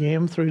run the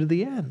game through to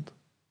the end.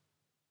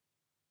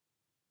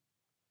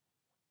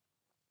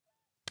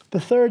 The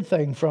third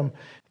thing from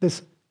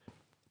this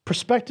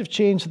perspective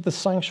change that the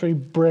sanctuary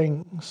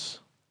brings,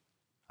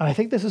 and I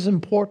think this is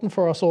important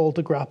for us all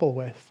to grapple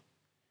with,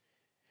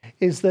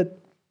 is that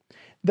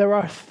there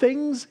are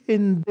things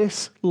in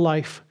this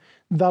life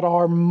that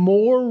are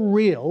more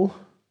real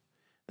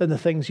than the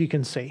things you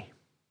can see.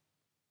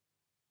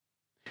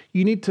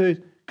 You need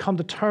to come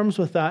to terms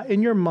with that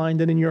in your mind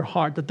and in your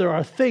heart, that there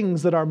are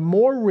things that are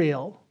more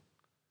real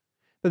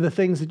than the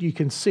things that you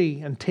can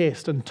see and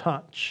taste and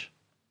touch,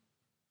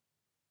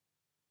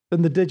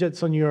 than the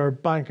digits on your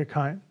bank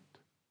account.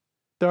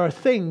 There are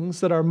things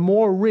that are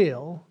more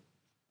real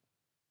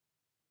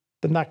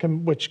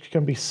than which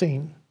can be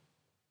seen.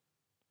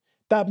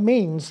 That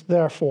means,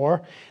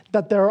 therefore,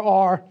 that there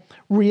are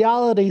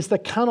realities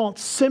that cannot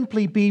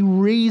simply be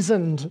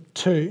reasoned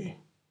to.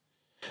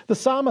 The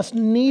psalmist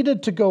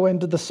needed to go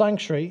into the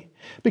sanctuary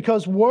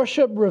because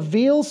worship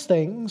reveals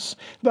things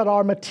that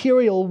our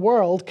material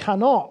world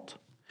cannot.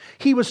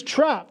 He was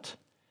trapped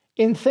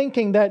in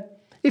thinking that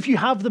if you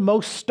have the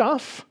most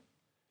stuff,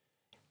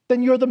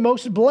 then you're the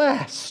most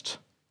blessed.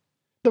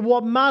 That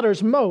what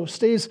matters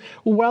most is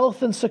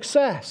wealth and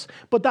success.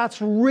 But that's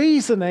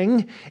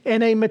reasoning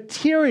in a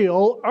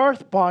material,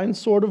 earthbound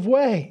sort of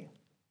way.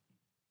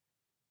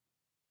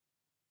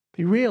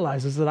 He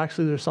realizes that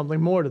actually there's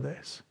something more to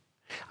this.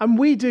 And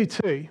we do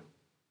too.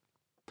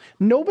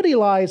 Nobody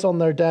lies on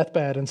their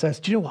deathbed and says,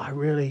 do you know what,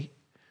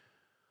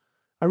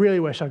 I really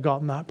wish I'd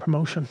gotten that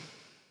promotion.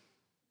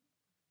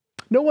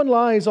 No one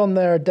lies on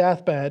their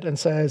deathbed and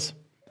says,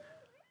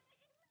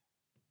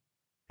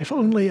 if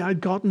only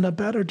I'd gotten a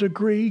better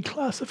degree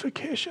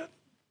classification.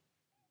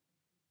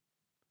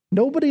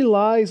 Nobody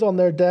lies on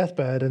their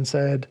deathbed and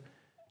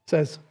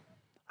says,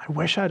 I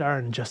wish I'd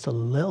earned just a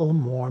little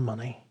more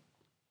money.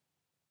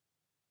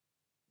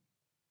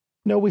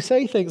 No, we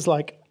say things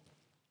like,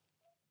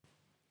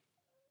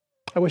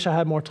 I wish I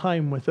had more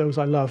time with those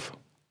I love.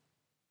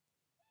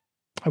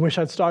 I wish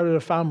I'd started a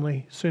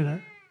family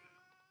sooner.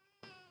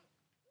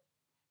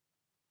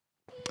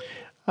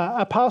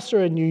 A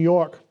pastor in New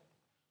York,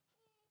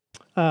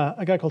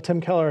 a guy called Tim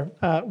Keller,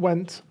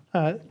 went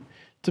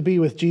to be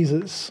with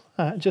Jesus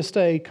just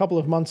a couple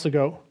of months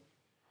ago.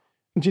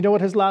 And do you know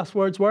what his last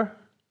words were?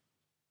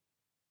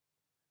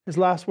 His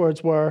last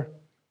words were,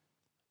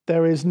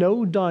 there is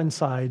no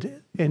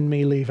downside in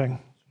me leaving,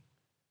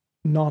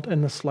 not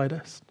in the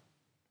slightest.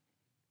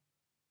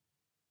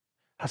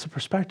 That's a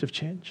perspective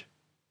change.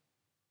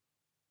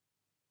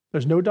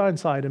 There's no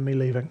downside in me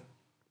leaving,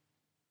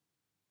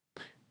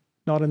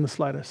 not in the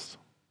slightest.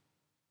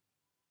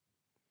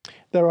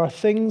 There are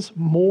things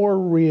more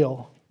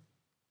real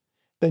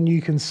than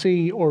you can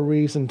see or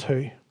reason to.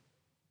 And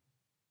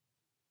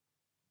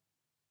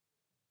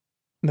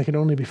they can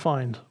only be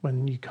found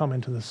when you come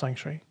into the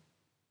sanctuary.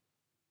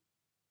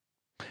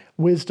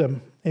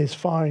 Wisdom is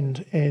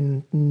found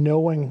in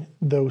knowing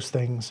those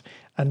things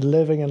and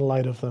living in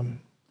light of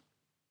them.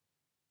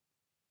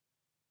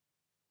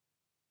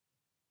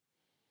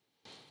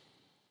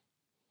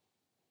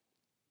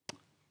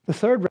 The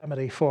third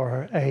remedy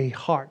for a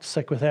heart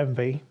sick with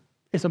envy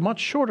is a much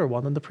shorter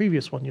one than the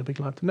previous one, you'll be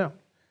glad to know.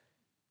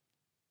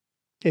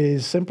 It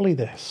is simply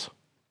this: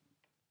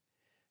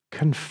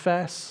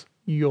 confess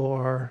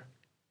your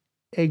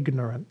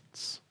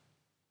ignorance.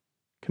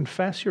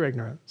 Confess your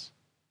ignorance.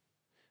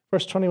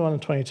 Verse 21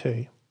 and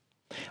 22.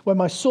 When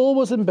my soul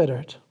was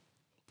embittered,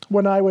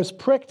 When I was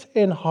pricked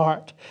in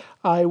heart,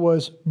 I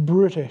was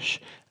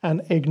brutish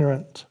and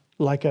ignorant,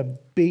 like a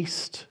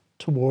beast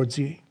towards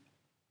you.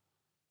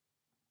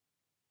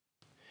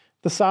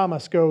 The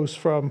psalmist goes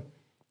from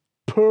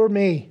poor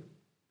me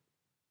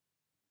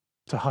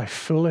to how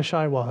foolish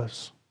I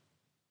was.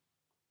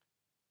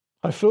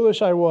 How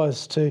foolish I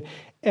was to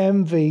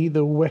envy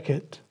the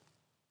wicked.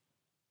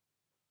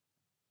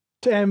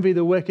 To envy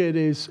the wicked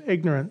is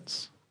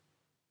ignorance.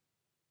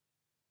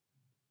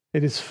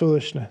 It is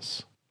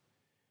foolishness.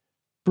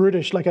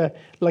 Brutish, like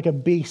a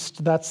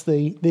beast, that's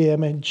the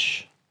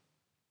image.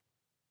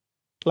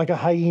 Like a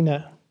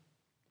hyena,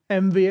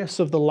 envious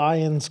of the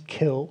lion's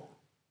kill.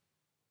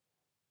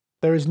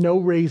 There is no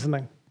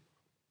reasoning,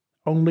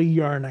 only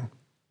yearning,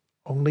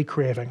 only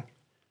craving,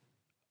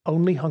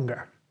 only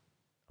hunger,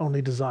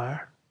 only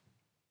desire.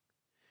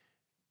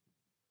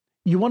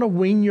 You want to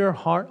wean your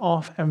heart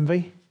off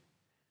envy?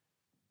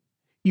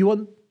 You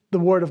want the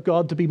Word of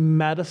God to be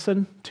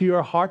medicine to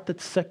your heart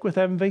that's sick with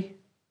envy?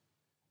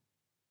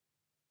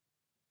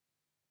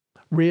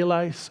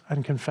 Realize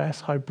and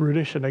confess how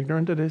brutish and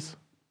ignorant it is.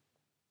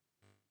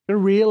 You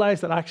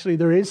realize that actually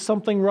there is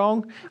something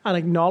wrong and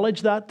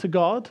acknowledge that to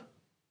God.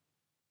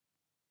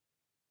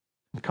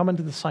 And come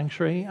into the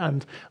sanctuary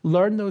and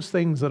learn those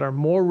things that are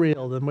more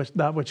real than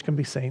that which can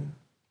be seen.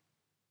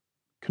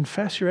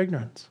 Confess your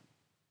ignorance.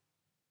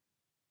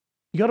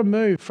 You got to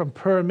move from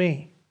poor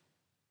me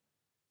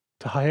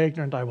to how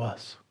ignorant I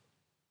was.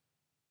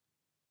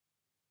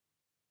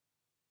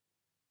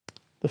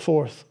 The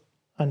fourth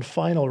and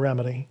final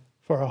remedy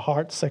for a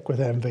heart sick with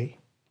envy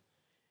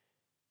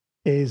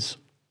is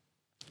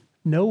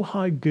know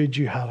how good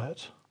you have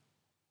it.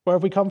 Where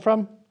have we come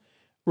from?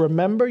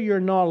 Remember you're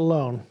not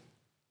alone.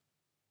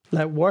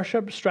 Let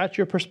worship stretch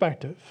your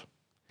perspective.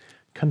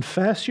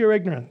 Confess your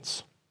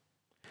ignorance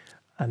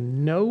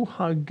and know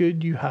how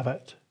good you have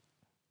it.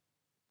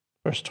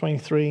 Verse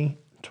 23,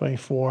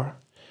 24.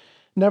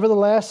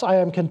 Nevertheless, I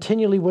am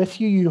continually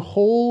with you. You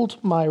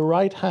hold my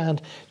right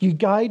hand. You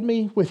guide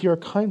me with your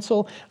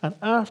counsel, and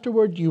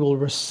afterward you will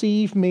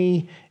receive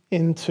me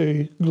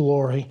into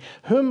glory.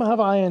 Whom have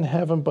I in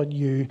heaven but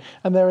you?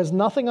 And there is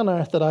nothing on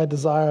earth that I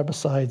desire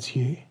besides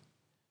you.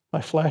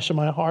 My flesh and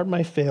my heart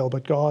may fail,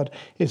 but God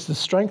is the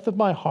strength of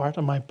my heart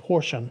and my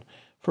portion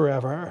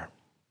forever.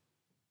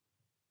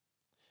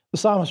 The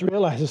psalmist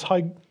realizes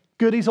how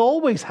good he's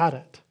always had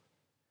it.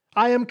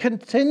 I am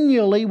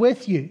continually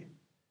with you.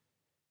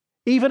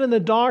 Even in the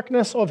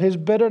darkness of his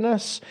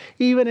bitterness,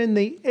 even in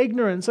the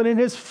ignorance and in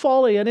his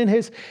folly and in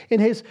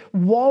his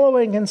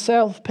wallowing in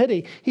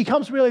self-pity, he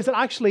comes to realize that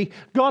actually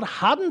God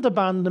hadn't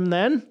abandoned him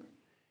then.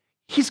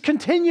 He's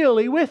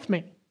continually with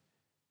me.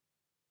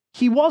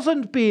 He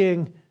wasn't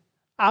being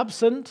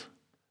absent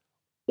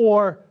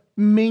or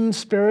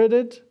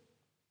mean-spirited.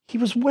 He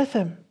was with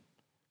him.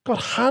 God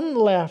hadn't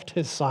left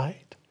his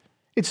side.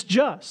 It's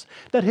just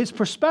that his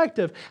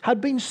perspective had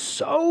been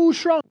so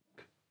shrunk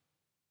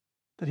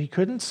that he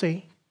couldn't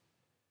see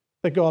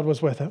that God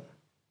was with him.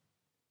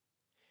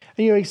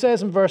 And he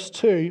says in verse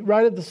 2,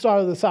 right at the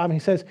start of the psalm, he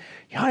says,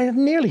 I had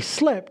nearly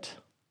slipped.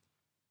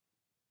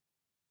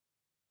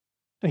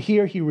 And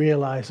here he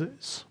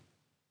realizes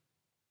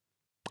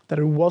that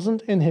it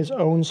wasn't in his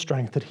own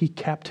strength that he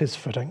kept his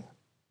footing.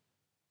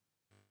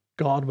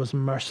 God was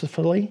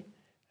mercifully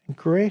and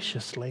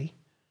graciously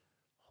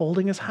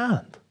holding his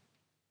hand.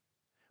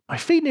 My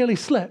feet nearly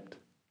slipped.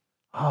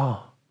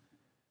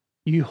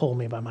 You hold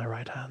me by my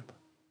right hand.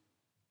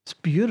 It's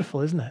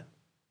beautiful, isn't it?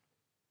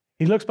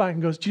 He looks back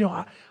and goes, do you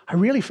know, I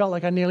really felt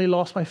like I nearly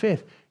lost my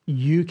faith.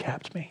 You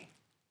kept me.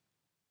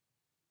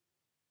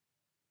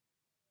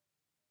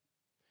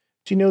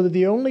 Do you know that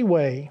the only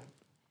way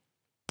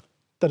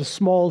that a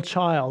small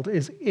child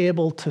is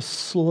able to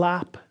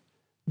slap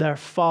their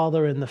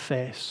father in the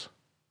face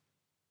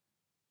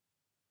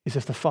is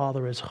if the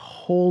father is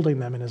holding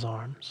them in his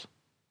arms?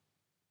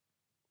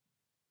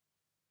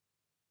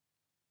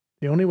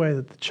 The only way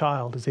that the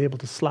child is able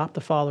to slap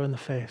the father in the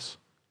face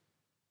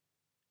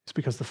is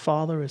because the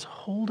father is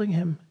holding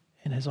him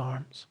in his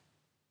arms.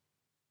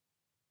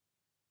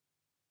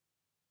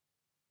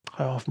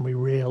 How often we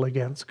rail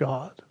against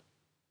God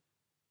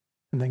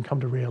and then come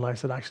to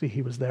realize that actually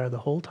he was there the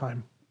whole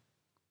time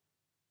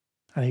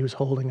and he was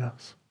holding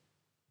us.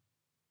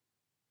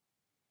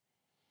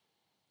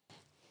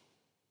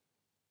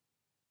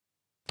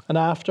 And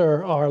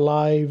after our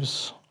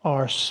lives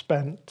are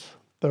spent,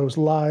 those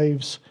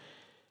lives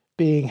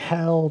being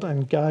held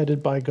and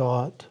guided by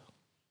God,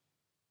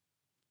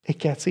 it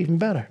gets even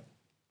better.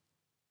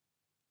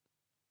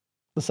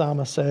 The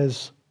psalmist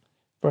says,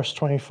 verse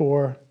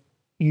 24,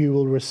 you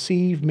will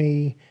receive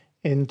me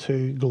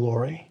into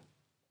glory.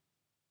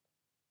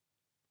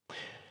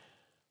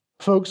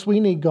 Folks, we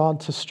need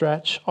God to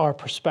stretch our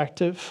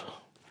perspective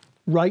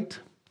right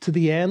to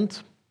the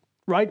end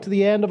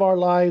of our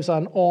lives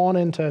and on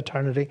into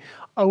eternity.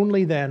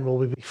 Only then will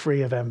we be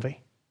free of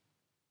envy.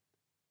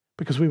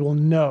 Because we will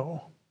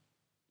know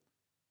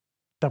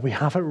that we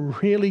have it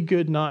really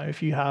good now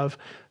if you have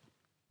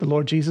the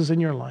Lord Jesus in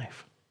your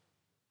life.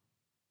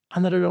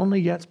 And that it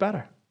only gets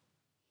better.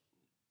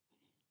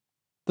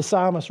 the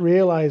psalmist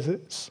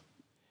realizes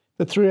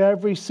that through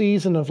every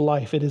season of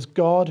life, it is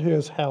God who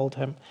has held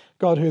him,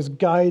 God who has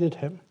guided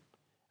him,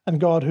 and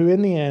God who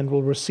in the end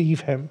will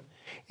receive him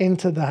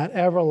into that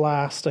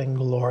everlasting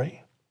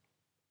glory.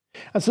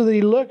 And so that he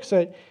looks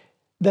at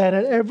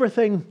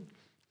everything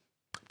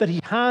that he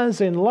has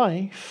in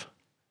life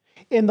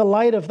in the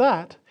light of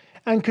that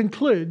and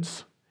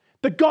concludes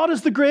that God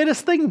is the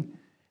greatest thing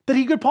that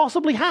he could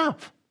possibly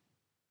have.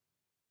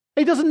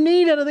 He doesn't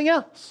need anything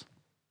else.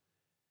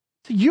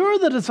 So you're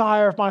the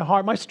desire of my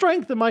heart, my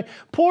strength and my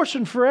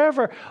portion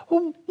forever.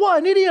 Oh, what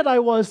an idiot I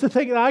was to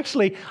think that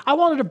actually I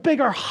wanted a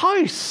bigger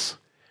house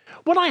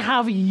when I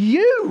have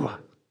you.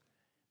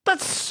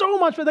 That's so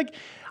much. Like,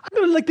 I'm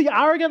going to like the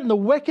arrogant and the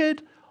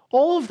wicked,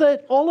 all of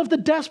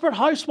the desperate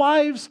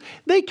housewives,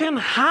 they can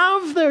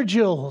have their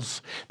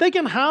jewels. They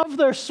can have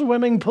their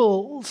swimming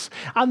pools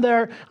and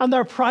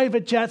their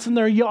private jets and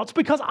their yachts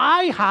because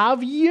I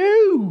have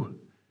you.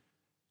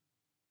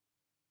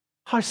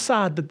 How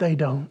sad that they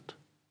don't.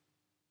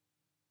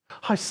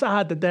 How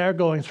sad that they're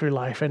going through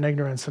life in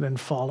ignorance and in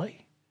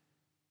folly.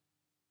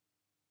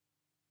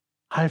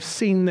 I've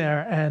seen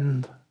their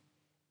end.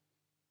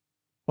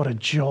 What a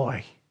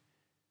joy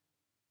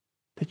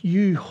that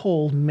you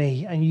hold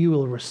me and you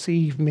will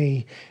receive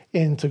me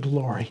into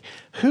glory.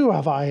 Who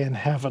have I in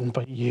heaven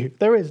but you?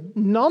 There is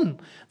none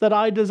that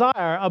I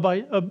desire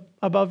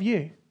above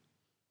you.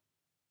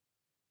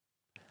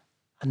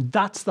 And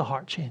that's the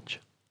heart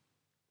change.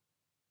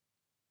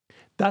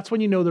 That's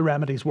when you know the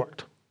remedy's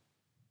worked.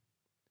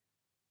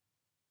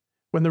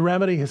 When the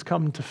remedy has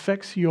come to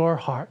fix your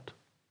heart,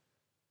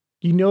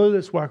 you know that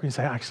it's working. You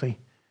say, actually,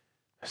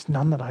 there's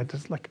none that I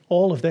just like.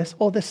 All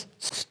this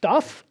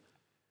stuff,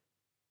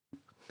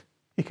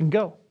 it can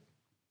go.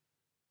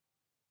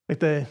 Like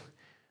the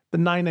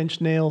 9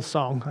 Inch Nails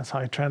song, that's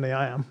how trendy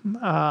I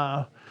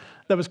am,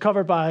 that was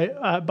covered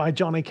by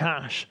Johnny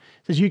Cash.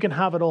 It says, you can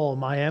have it all,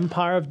 my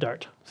empire of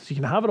dirt. It says, you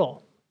can have it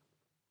all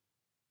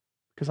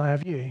because I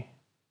have you.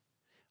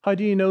 How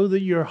do you know that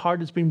your heart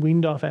has been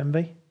weaned off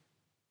envy?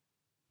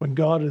 When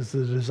God is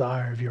the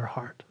desire of your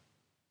heart.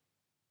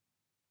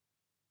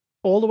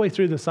 All the way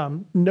through the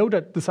psalm, note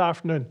it this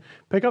afternoon.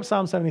 Pick up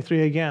Psalm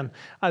 73 again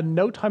and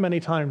note how many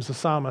times the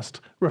psalmist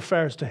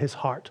refers to his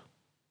heart.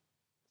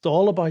 It's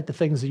all about the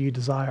things that you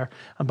desire.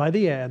 And by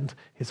the end,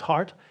 his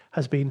heart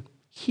has been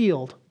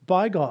healed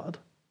by God.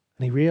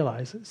 And he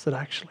realizes that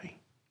actually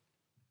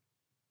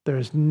there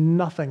is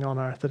nothing on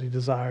earth that he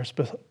desires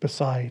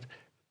beside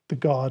the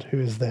God who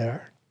is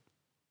there.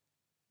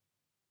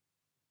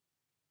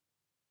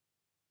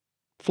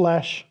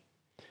 Flesh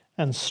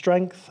and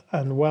strength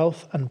and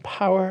wealth and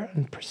power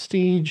and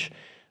prestige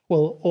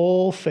will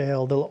all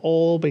fail. They'll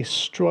all be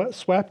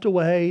swept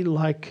away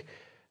like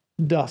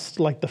dust,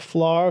 like the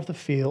flower of the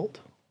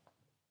field.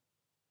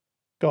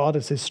 God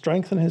is his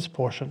strength and his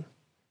portion,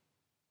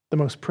 the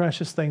most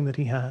precious thing that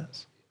he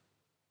has.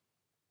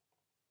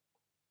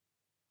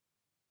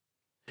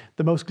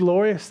 The most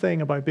glorious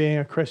thing about being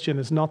a Christian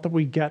is not that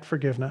we get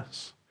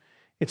forgiveness.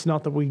 It's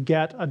not that we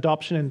get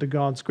adoption into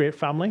God's great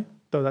family,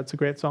 though that's a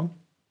great song.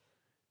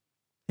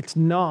 It's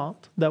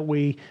not that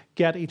we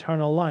get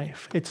eternal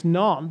life. It's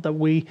not that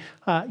we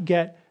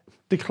get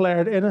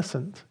declared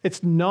innocent.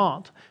 It's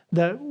not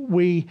that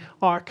we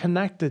are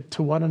connected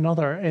to one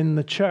another in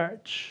the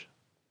church.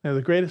 Now,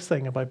 the greatest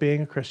thing about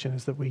being a Christian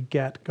is that we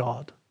get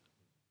God.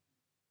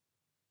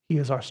 He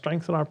is our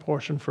strength and our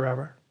portion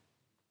forever.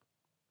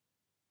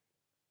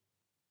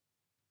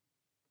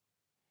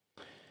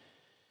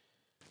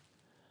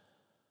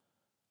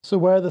 So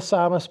where the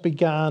psalmist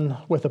began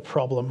with a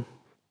problem,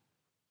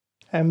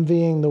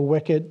 envying the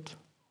wicked,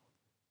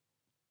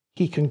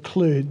 he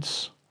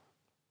concludes,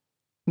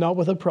 not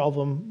with a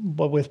problem,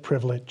 but with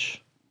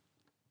privilege,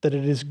 that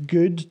it is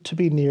good to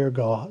be near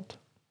God.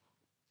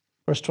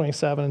 Verse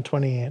 27 and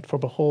 28, for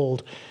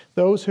behold,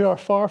 those who are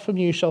far from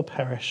you shall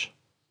perish.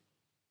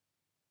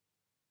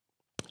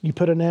 You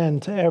put an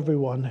end to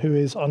everyone who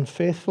is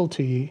unfaithful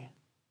to you.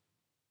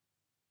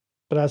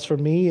 But as for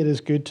me, it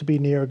is good to be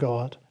near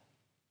God.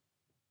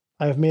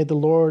 I have made the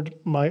Lord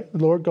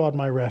God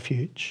my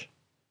refuge,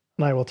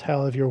 and I will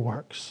tell of your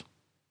works.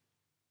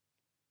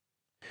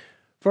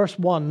 Verse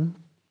 1,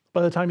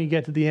 by the time you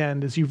get to the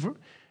end, is you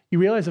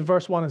realize that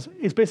verse 1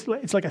 is basically,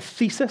 it's like a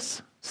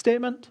thesis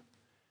statement.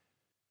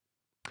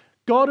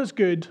 God is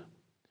good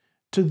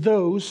to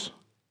those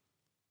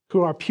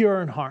who are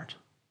pure in heart.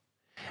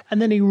 And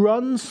then he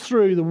runs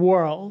through the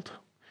world.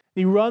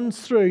 He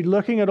runs through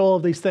looking at all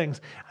of these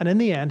things. And in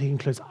the end, he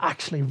concludes,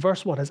 actually,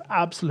 verse 1 is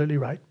absolutely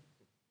right.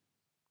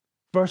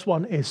 Verse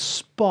 1 is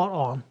spot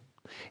on.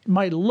 It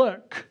might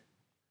look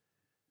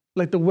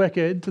like the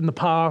wicked and the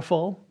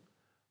powerful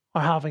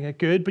are having it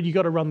good, but you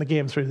got to run the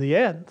game through the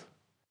end.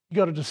 You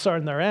got to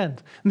discern their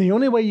end. And the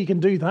only way you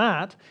can do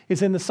that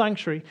is in the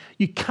sanctuary.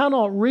 You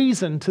cannot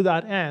reason to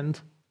that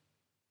end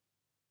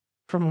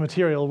from a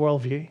material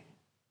worldview.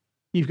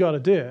 You've got to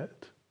do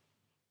it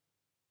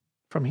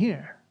from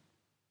here.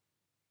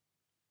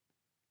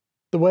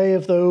 The way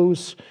of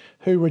those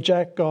who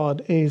reject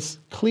God is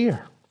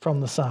clear from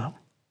the psalm.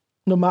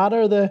 No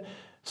matter the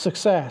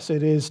success,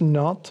 it is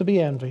not to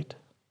be envied.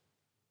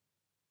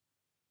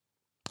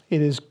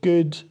 It is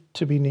good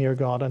to be near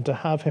God and to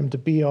have him to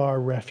be our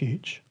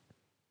refuge.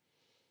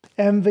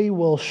 Envy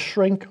will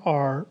shrink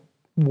our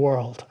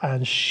world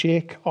and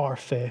shake our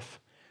faith.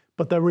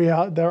 But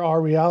there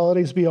are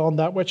realities beyond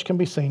that which can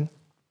be seen.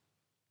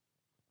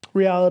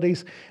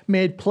 Realities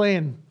made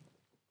plain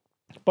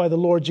by the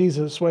Lord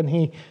Jesus when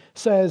he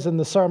says in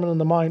the Sermon on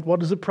the Mount, what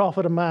does it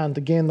profit a man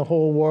to gain the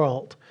whole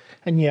world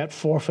and yet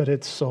forfeit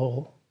its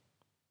soul?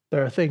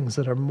 There are things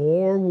that are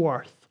more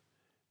worth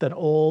than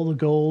all the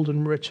gold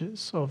and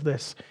riches of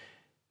this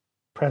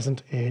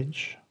present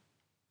age.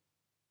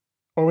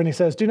 Or when he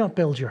says, do not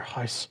build your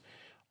house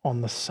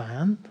on the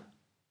sand.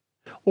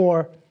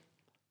 Or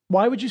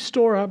why would you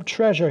store up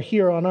treasure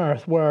here on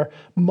earth where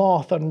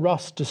moth and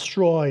rust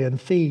destroy and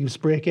thieves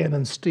break in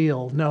and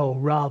steal? No,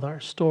 rather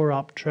store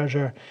up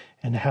treasure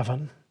in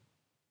heaven.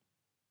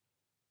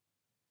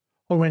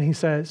 Or when he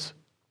says,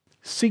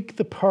 seek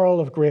the pearl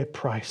of great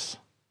price,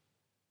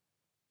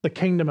 the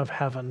kingdom of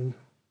heaven.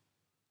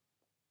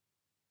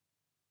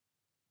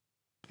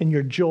 In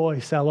your joy,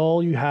 sell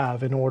all you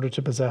have in order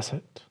to possess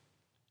it,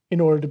 in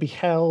order to be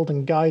held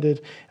and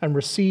guided and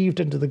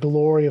received into the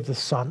glory of the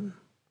Son.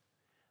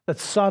 That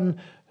Son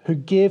who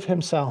gave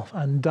himself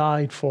and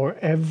died for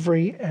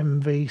every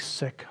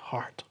envy-sick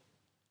heart.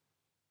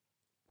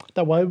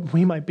 That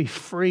we might be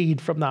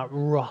freed from that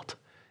rot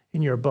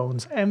in your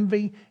bones.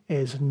 Envy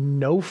is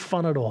no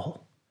fun at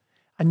all.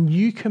 And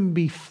you can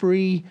be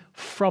free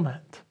from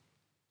it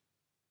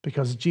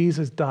because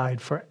Jesus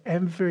died for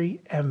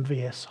every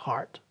envious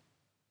heart.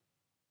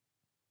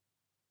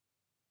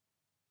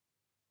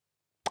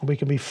 We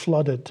can be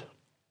flooded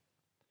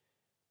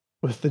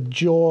with the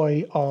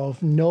joy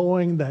of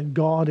knowing that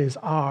God is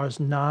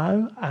ours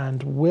now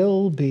and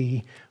will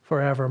be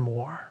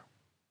forevermore.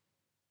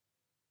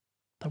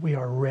 That we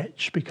are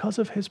rich because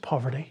of his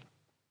poverty,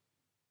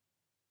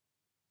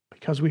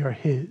 because we are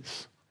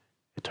his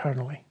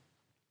eternally.